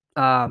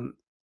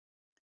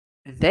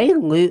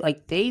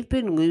 They've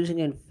been losing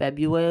in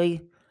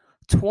February.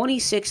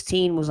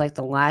 2016 was like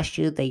the last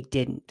year they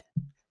didn't,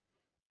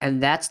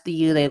 and that's the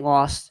year they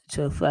lost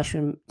to a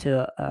freshman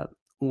to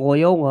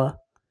Loyola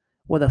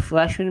with a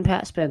freshman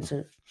Pat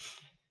Spencer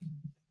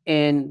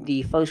in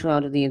the first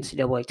round of the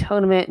NCAA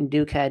tournament, and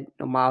Duke had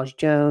Miles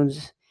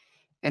Jones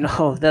and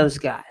all of those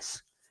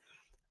guys.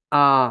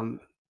 And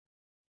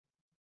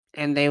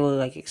they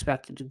were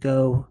expected to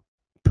go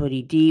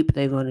pretty deep.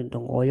 They run into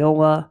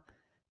Loyola,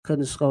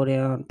 couldn't slow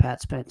down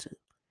Pat Spencer.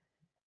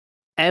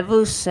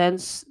 Ever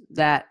since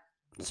that,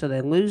 so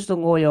they lose to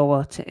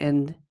Loyola to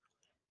end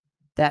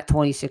that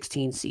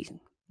 2016 season.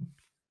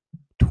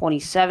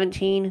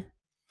 2017,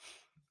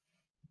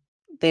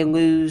 they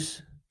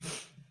lose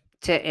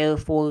to Air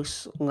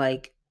Force,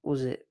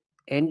 was it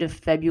end of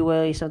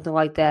February, something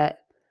like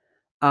that?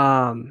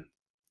 And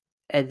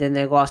then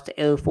they lost to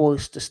Air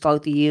Force to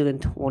start the year in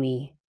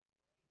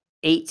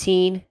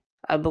 2018,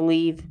 I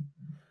believe.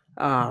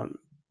 But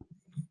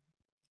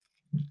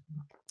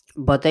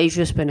they've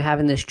just been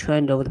having this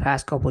trend over the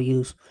past couple of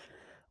years,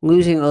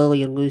 losing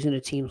early and losing to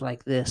teams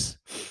like this,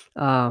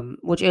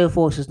 which Air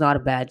Force is not a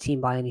bad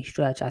team by any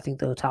stretch. I think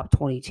they're a top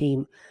 20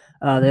 team.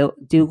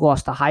 Duke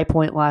lost to High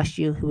Point last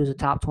year, who was a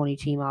top 20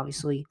 team,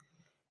 obviously.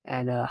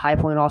 And High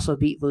Point also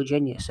beat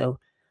Virginia. So,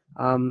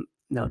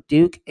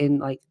 Duke,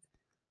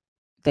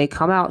 they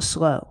come out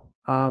slow.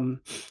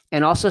 And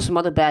also some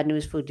other bad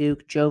news for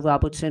Duke. Joe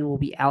Robertson will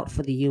be out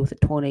for the year with a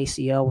torn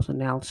ACL, was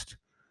announced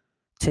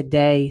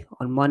today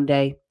on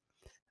Monday.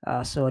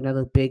 So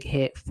another big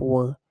hit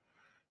for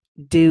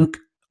Duke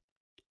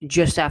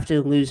just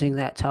after losing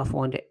that tough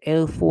one to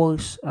Air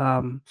Force.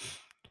 And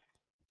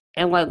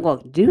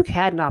look, Duke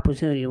had an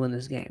opportunity to win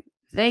this game.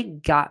 They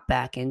got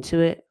back into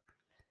it.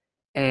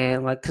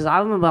 And because I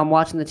remember I'm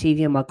watching the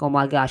TV, I'm like, oh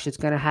my gosh, it's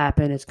going to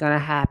happen. It's going to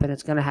happen.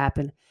 It's going to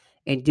happen.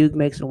 And Duke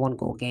makes a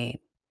 1-goal game.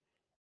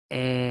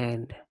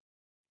 And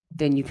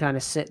then you kind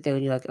of sit there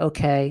and you're like,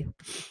 okay,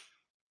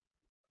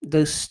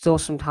 there's still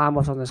some time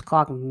left on this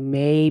clock.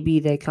 Maybe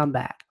they come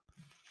back.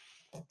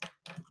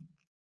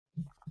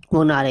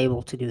 We're not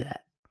able to do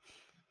that.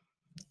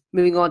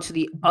 Moving on to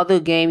the other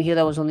game here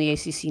that was on the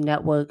ACC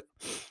network.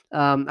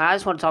 I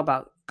just want to talk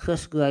about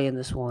Chris Gray in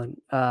this one.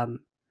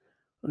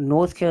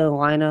 North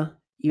Carolina,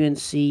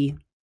 UNC.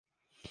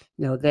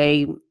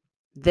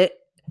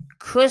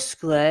 Chris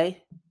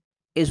Gray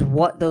is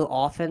what their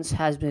offense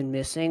has been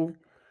missing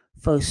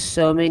for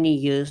so many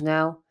years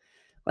now.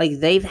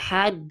 They've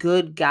had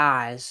good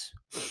guys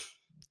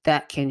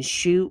that can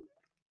shoot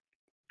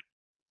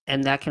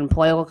and that can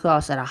play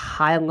lacrosse at a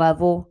high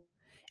level,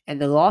 and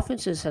their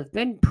offenses have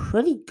been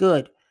pretty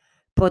good,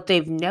 but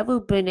they've never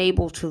been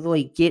able to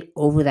really get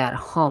over that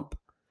hump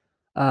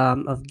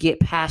of get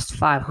past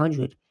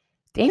 500.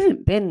 They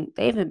haven't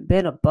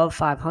been above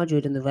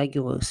 500 in the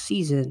regular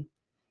season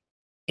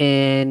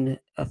in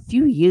a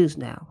few years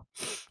now.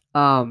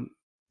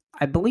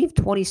 I believe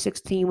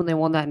 2016, when they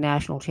won that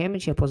national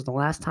championship, was the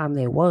last time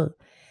they were.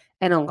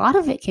 And a lot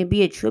of it can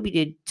be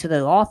attributed to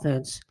their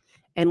offense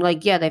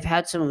And yeah, they've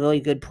had some really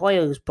good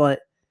players, but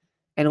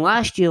and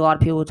last year a lot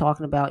of people were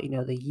talking about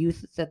the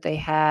youth that they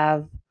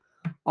have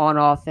on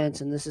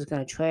offense, and this is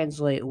going to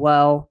translate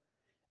well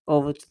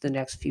over to the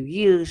next few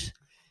years.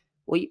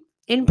 Well, you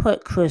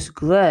input Chris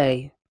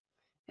Gray.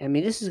 I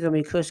mean, this is going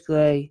to be Chris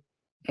Gray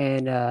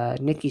and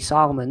Nicky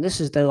Solomon. This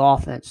is their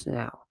offense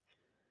now.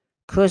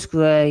 Chris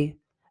Gray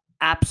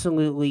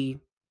absolutely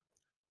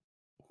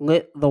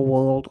lit the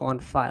world on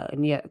fire.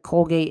 And yet,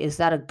 Colgate, is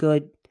that a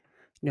good,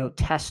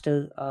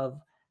 tester of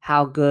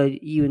how good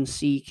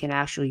UNC can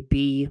actually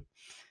be?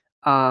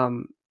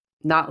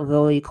 Not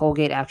really.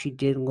 Colgate actually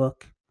did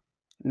look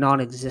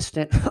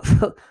non-existent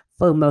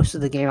for most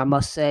of the game, I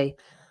must say.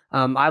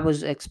 I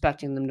was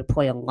expecting them to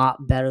play a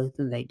lot better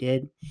than they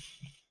did.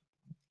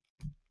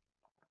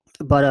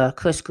 But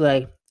Chris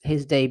Gray,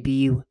 his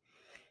debut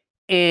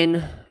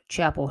in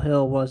Chapel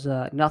Hill was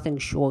nothing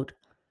short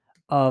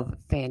of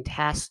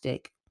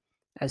fantastic,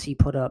 as he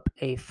put up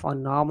a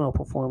phenomenal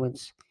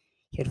performance.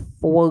 He had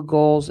 4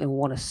 goals and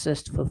 1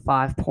 assist for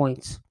 5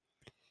 points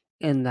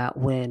in that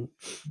win.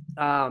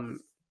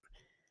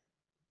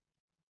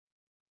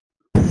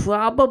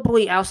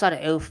 Probably outside of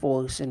Air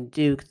Force and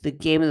Duke, the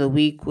game of the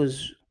week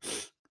was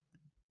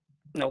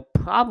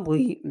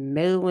probably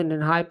Maryland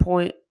and High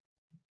Point.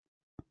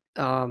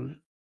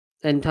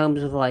 In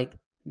terms of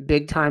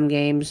big time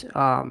games.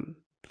 I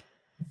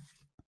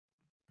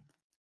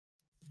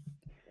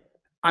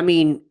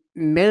mean,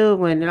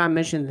 Maryland, and I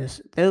mentioned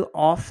this, their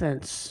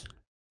offense,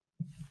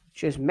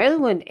 just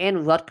Maryland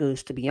and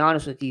Rutgers, to be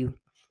honest with you,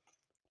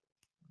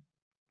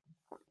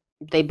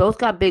 they both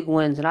got big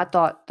wins, and I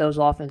thought those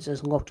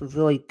offenses looked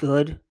really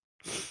good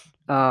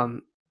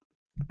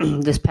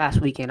this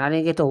past weekend. I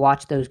didn't get to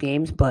watch those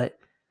games, but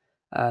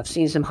I've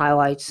seen some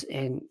highlights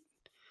and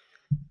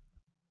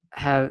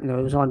it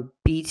was on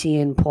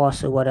BTN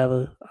Plus or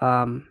whatever.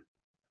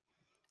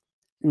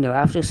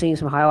 After seeing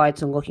some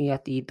highlights and looking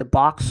at the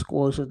box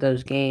scores of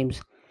those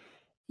games,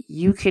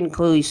 you can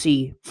clearly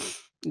see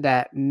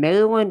that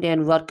Maryland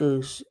and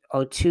Rutgers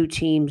are 2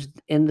 teams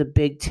in the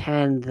Big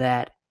Ten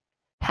that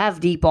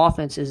have deep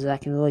offenses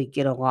that can really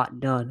get a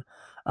lot done.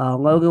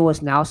 Logan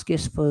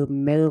Wisnauskas for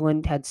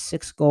Maryland had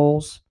 6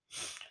 goals.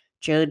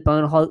 Jared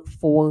Bernhardt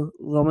 4.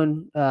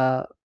 Roman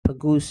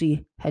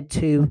Pagusi had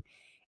 2.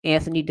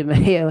 Anthony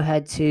DeMeo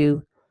had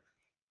 2.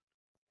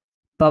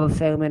 Bubba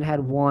Fetterman had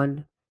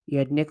 1. You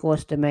had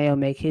Nicholas DeMeo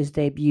make his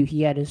debut.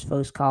 He had his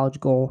first college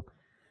goal.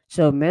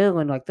 So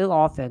Maryland, their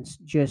offense,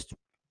 just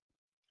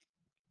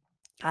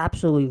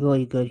absolutely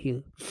really good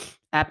here.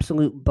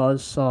 Absolute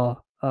buzzsaw,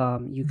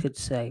 you could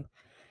say.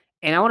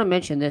 And I want to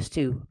mention this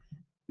too.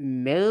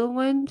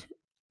 Maryland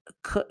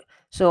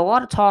so a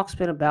lot of talk's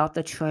been about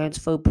the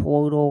transfer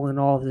portal and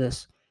all of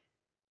this.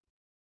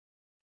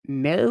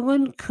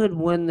 Maryland could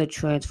win the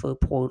transfer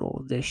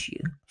portal this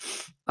year.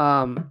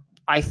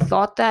 I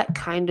thought that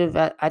coming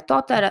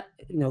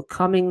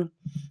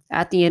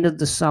at the end of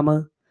the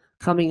summer,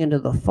 coming into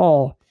the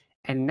fall,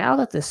 and now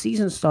that the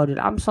season started,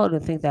 I'm starting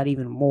to think that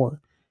even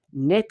more.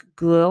 Nick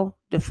Grill,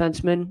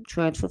 defenseman,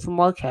 transfer from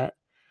Marquette.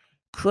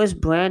 Chris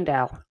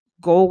Brandow,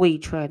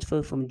 goalie,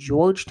 transfer from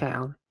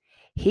Georgetown.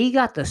 He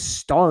got the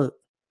start,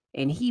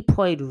 and he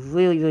played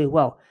really, really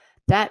well.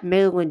 That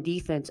Maryland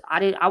defense,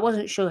 I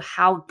wasn't sure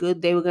how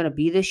good they were going to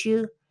be this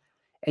year.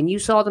 And you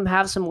saw them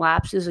have some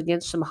lapses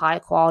against some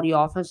high-quality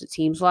offensive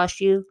teams last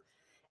year.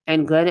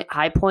 And granted,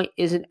 High Point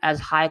isn't as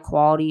high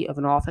quality of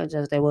an offense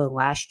as they were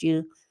last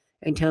year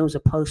in terms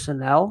of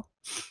personnel.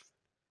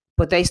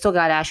 But they still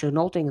got Asher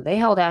Nolting. They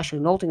held Asher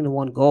Nolting to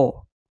 1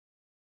 goal.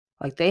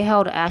 They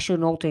held Asher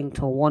Nolting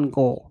to 1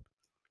 goal.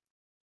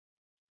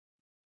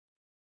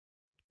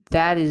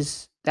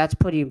 That's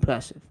pretty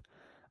impressive.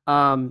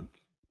 I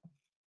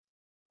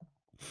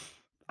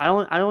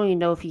don't even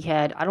know if he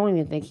had. I don't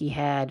even think he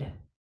had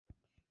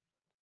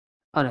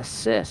an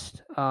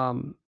assist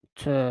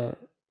to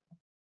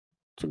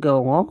go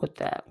along with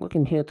that.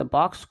 Looking here at the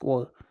box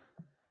score,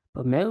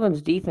 but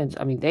Maryland's defense.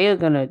 I mean, they are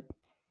gonna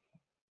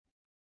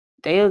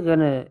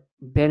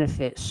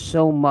benefit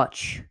so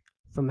much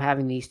from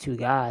having these 2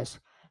 guys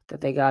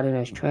that they got in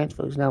as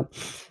transfers. Now,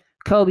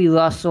 Kobe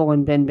Russell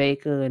and Ben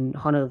Baker and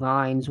Hunter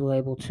Vines were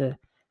able to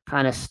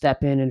kind of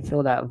step in and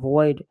fill that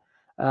void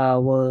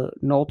where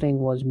Nolting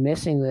was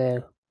missing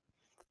there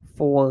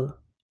for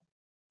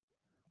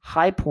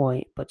High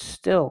Point, but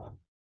still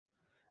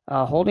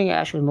holding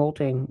Asher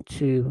Nolting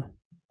to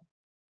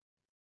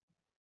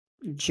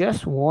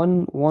just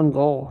one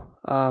goal.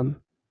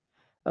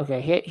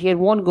 Okay, he had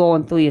 1 goal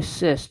and 3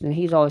 assists, and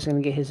he's always going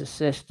to get his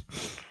assist.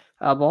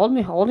 But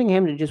holding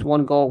him to just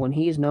 1 goal when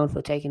he is known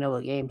for taking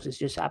over games is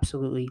just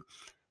absolutely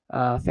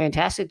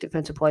fantastic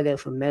defensive play there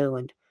from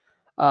Maryland.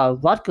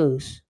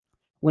 Rutgers,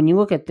 when you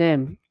look at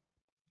them,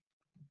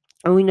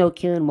 and we know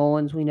Kieran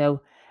Mullins, we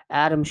know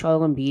Adam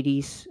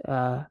Charlambides,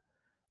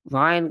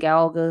 Ryan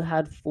Gallagher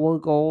had 4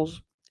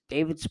 goals,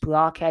 David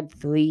Sprock had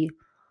 3,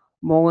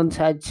 Mullins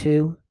had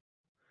 2,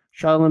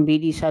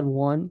 Charlambides had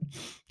 1.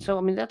 So,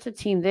 I mean, that's a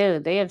team there.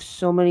 They have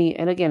so many,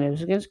 and again, it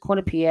was against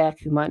Quinnipiac,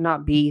 who might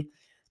not be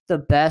the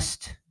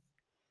best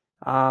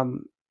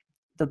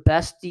the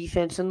best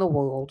defense in the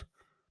world.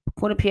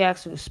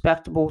 Quinnipiac's a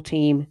respectable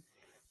team,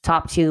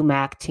 top-tier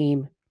MAC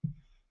team.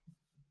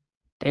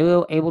 They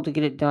were able to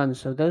get it done.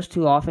 So those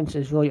two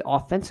offenses really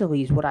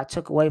offensively is what I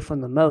took away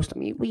from the most. I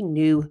mean, we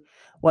knew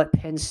what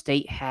Penn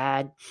State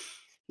had,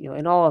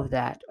 and all of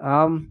that.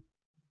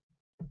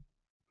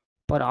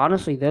 But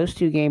honestly, those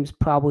two games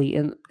probably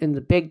in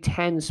the Big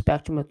Ten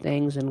spectrum of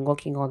things and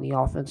looking on the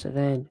offensive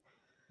end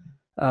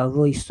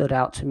really stood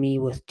out to me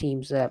with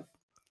teams that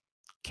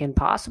could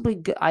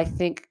possibly,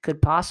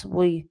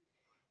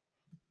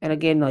 and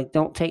again,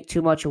 don't take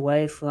too much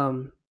away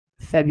from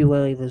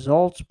February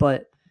results,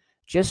 but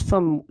just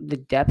from the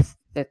depth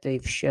that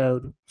they've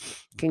showed,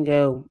 can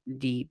go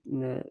deep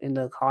in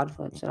the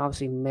conference. And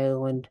obviously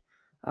Maryland,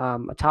 a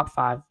top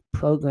 5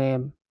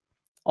 program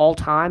all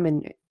time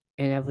and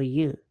every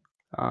year.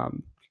 I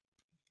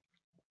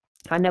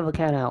never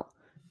count out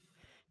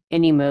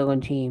any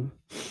Maryland team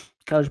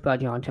coached by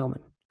John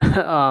Tillman.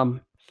 I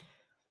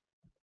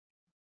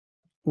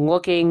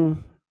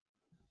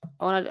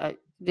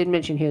did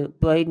mention here,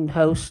 Braden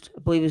Host,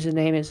 I believe his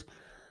name is,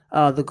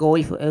 the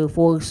goalie for Air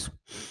Force.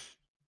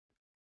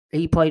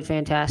 He played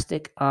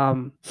fantastic.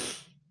 And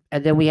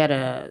then we had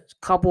a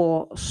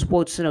couple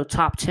SportsCenter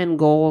top 10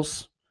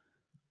 goals.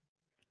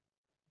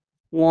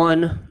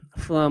 One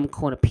from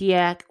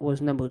Quinnipiac was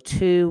number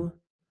 2.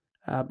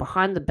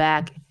 Behind the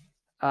back,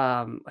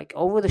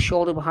 over the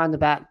shoulder, behind the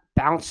back,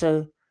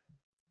 bouncer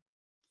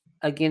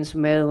against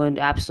Maryland.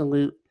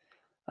 Absolute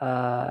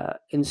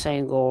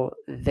insane goal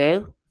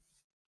there.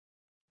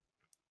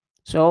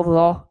 So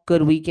overall,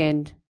 good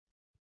weekend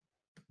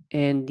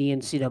in the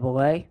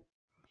NCAA.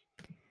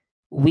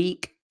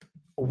 Week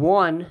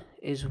 1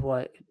 is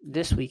what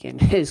this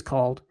weekend is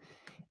called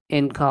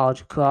in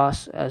college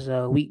lacrosse, as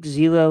week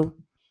 0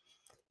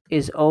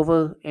 is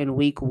over and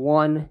week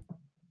 1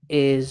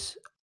 is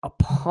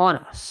upon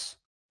us.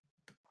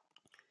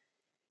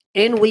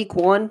 In week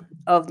 1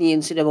 of the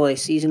NCAA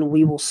season,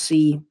 we will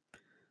see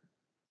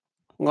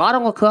a lot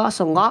of lacrosse,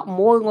 a lot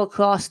more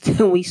lacrosse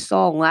than we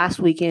saw last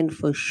weekend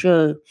for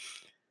sure.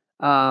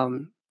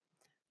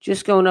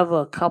 Just going over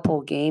a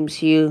couple games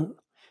here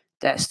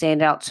that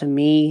stand out to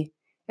me,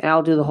 and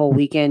I'll do the whole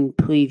weekend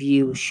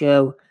preview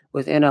show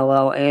with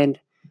NLL and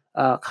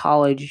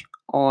college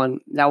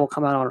that will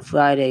come out on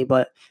Friday,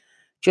 but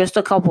just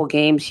a couple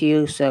games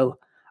here. So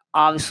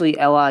obviously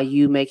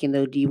LIU making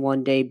their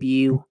D1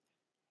 debut.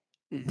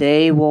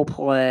 They will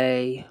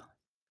play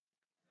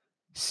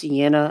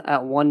Siena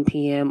at 1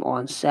 p.m.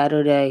 on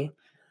Saturday.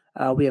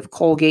 We have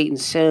Colgate and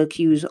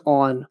Syracuse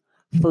on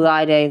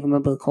Friday.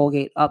 Remember,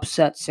 Colgate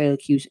upset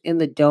Syracuse in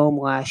the Dome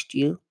last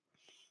year.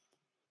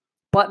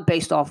 But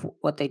based off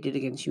what they did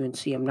against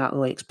UNC, I'm not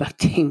really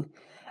expecting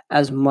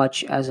as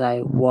much as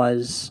I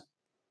was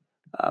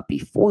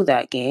before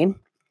that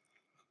game.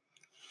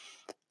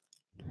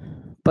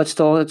 But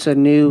still, it's a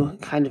new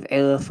kind of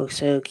era for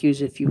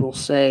Syracuse, if you will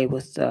say,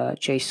 with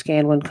Chase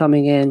Scanlon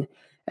coming in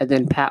and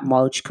then Pat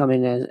March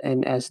coming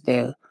in as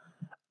their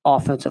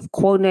offensive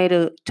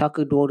coordinator.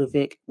 Tucker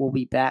Dordevic will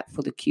be back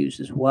for the Qs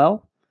as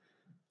well.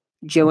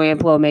 Joe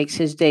Amplo makes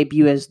his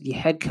debut as the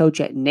head coach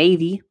at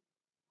Navy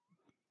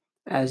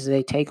as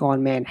they take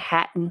on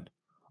Manhattan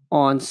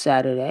on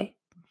Saturday.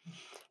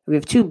 We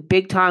have 2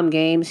 big-time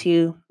games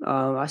here.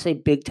 I say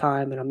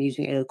big-time, and I'm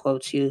using air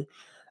quotes here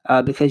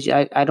because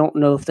I don't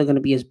know if they're going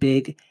to be as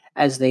big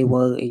as they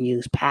were in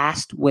years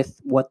past with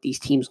what these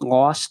teams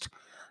lost.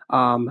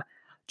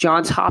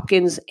 Johns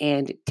Hopkins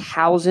and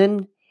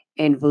Towson,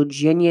 and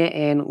Virginia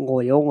and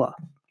Loyola.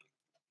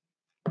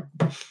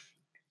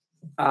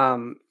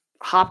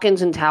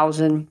 Hopkins and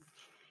Towson,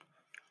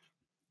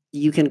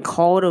 you can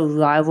call it a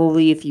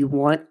rivalry if you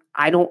want.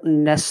 I don't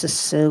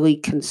necessarily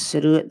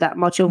consider it that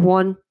much of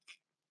one,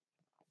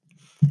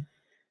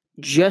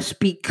 just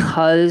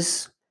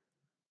because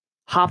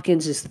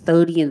Hopkins is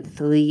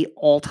 30-3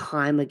 all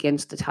time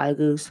against the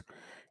Tigers.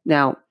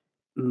 Now,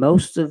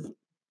 most of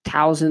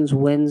Towson's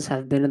wins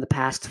have been in the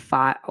past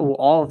 5,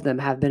 all of them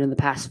have been in the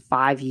past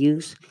 5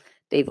 years.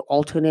 They've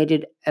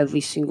alternated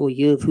every single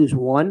year of who's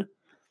won.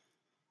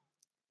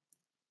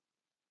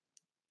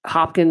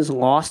 Hopkins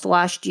lost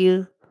last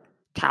year.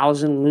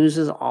 Towson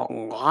loses a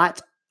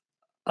lot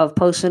of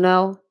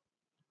personnel.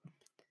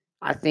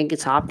 I think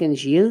it's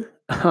Hopkins' year.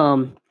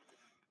 And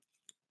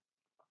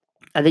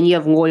then you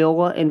have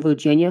Loyola and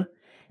Virginia.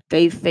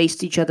 They've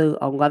faced each other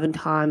 11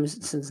 times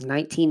since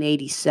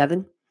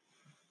 1987.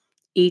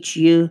 Each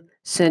year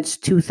since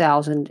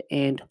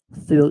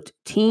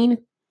 2013.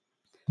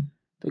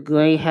 The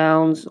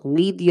Greyhounds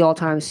lead the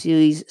all-time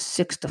series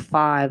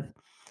 6-5.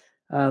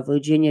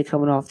 Virginia,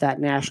 coming off that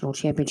national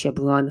championship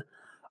run,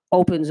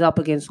 opens up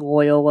against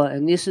Loyola,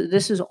 and this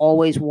is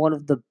always one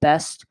of the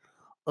best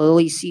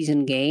early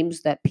season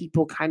games that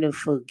people kind of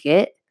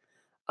forget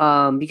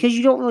because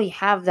you don't really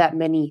have that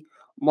many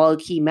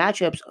marquee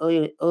matchups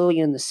early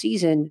in the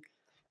season.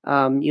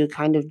 You're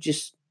kind of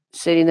just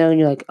sitting there and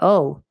you're like,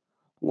 oh,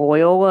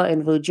 Loyola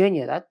and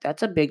Virginia,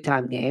 that's a big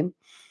time game.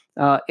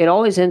 It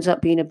always ends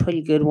up being a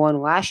pretty good one.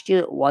 Last year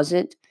it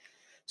wasn't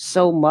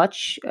so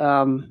much.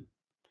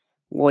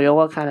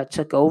 Loyola kind of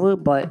took over,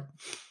 but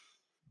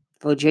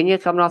Virginia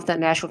coming off that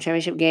national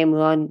championship game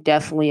run,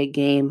 definitely a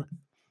game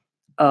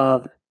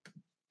of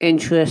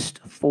interest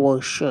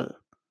for sure.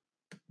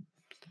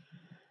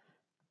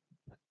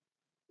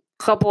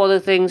 Couple other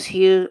things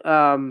here.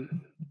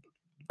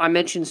 I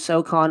mentioned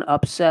SoCon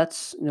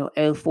upsets,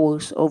 Air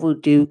Force over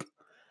Duke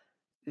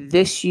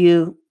this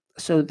year.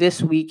 So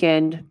this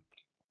weekend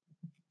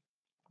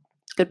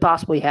could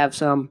possibly have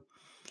some.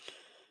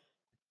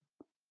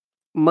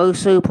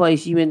 Mercer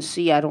plays UNC.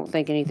 I don't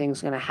think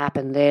anything's going to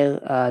happen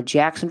there.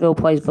 Jacksonville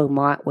plays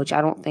Vermont, which I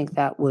don't think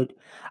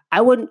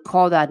I wouldn't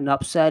call that an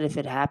upset if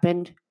it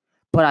happened,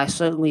 but I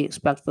certainly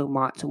expect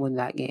Vermont to win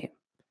that game.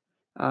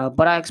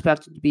 But I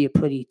expect it to be a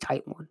pretty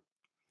tight one.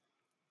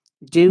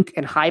 Duke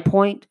and High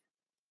Point.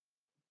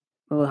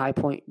 High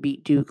Point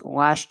beat Duke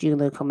last year.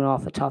 They're coming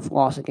off a tough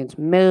loss against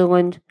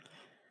Maryland.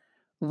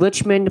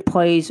 Richmond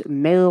plays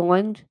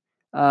Maryland.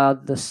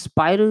 The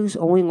Spiders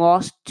only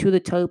lost to the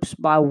Terps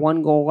by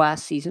 1 goal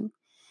last season,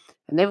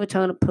 and they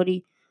returned a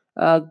pretty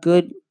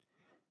good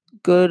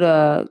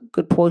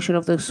portion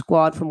of the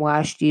squad from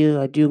last year.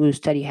 I do lose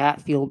Teddy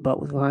Hatfield,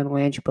 but with Ryan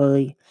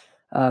Langebury,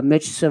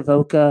 Mitch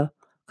Savoca,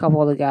 a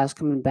couple other guys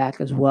coming back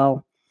as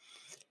well.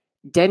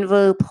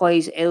 Denver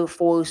plays Air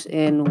Force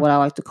in what I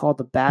like to call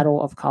the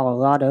Battle of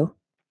Colorado.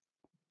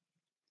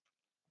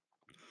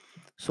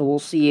 So we'll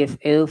see if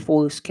Air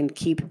Force can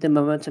keep the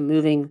momentum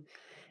moving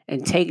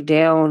and take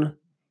down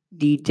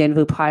the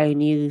Denver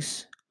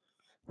Pioneers,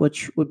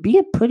 which would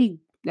be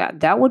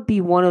that would be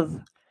one of,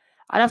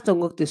 I'd have to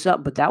look this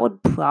up, but that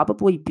would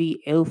probably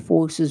be Air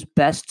Force's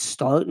best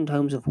start in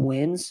terms of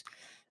wins,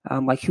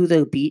 like who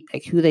they've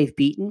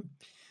beaten,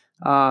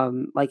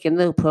 like in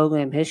their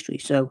program history.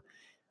 So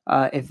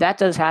if that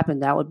does happen,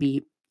 that would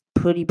be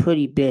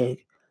pretty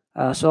big.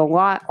 So a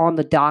lot on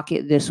the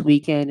docket this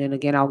weekend, and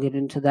again, I'll get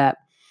into that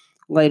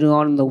later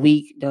on in the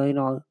week during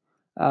our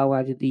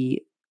I did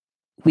the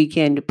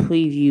weekend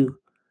preview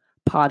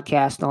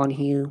podcast on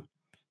here.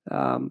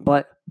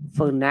 But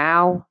for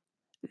now,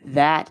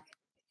 that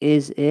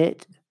is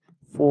it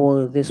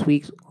for this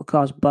week's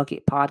Lacrosse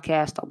Bucket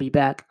podcast. I'll be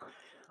back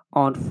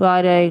on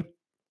Friday.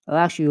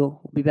 Actually,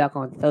 we'll be back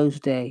on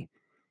Thursday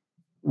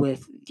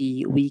with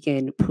the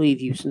weekend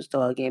preview since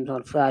there are games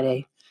on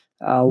Friday.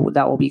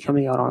 That will be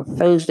coming out on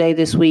Thursday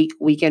this week,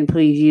 weekend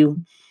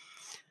preview.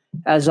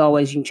 As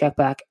always, you can check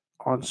back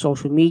on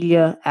social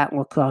media at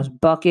Lacrosse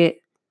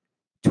Bucket,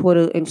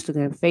 Twitter,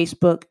 Instagram,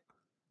 Facebook,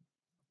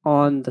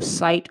 on the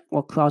site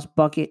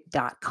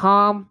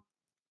lacrossebucket.com.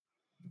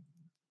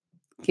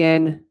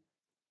 Again,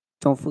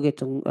 don't forget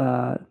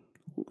to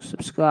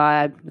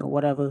subscribe or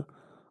whatever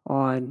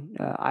on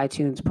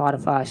iTunes,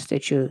 Spotify,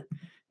 Stitcher.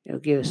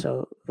 Give us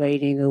a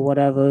rating or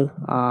whatever.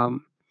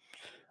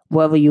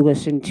 Wherever you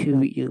listen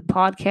to your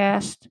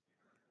podcast.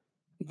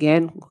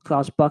 Again,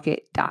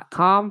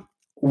 lacrossebucket.com,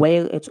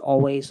 where it's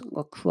always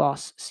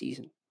lacrosse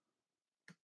season.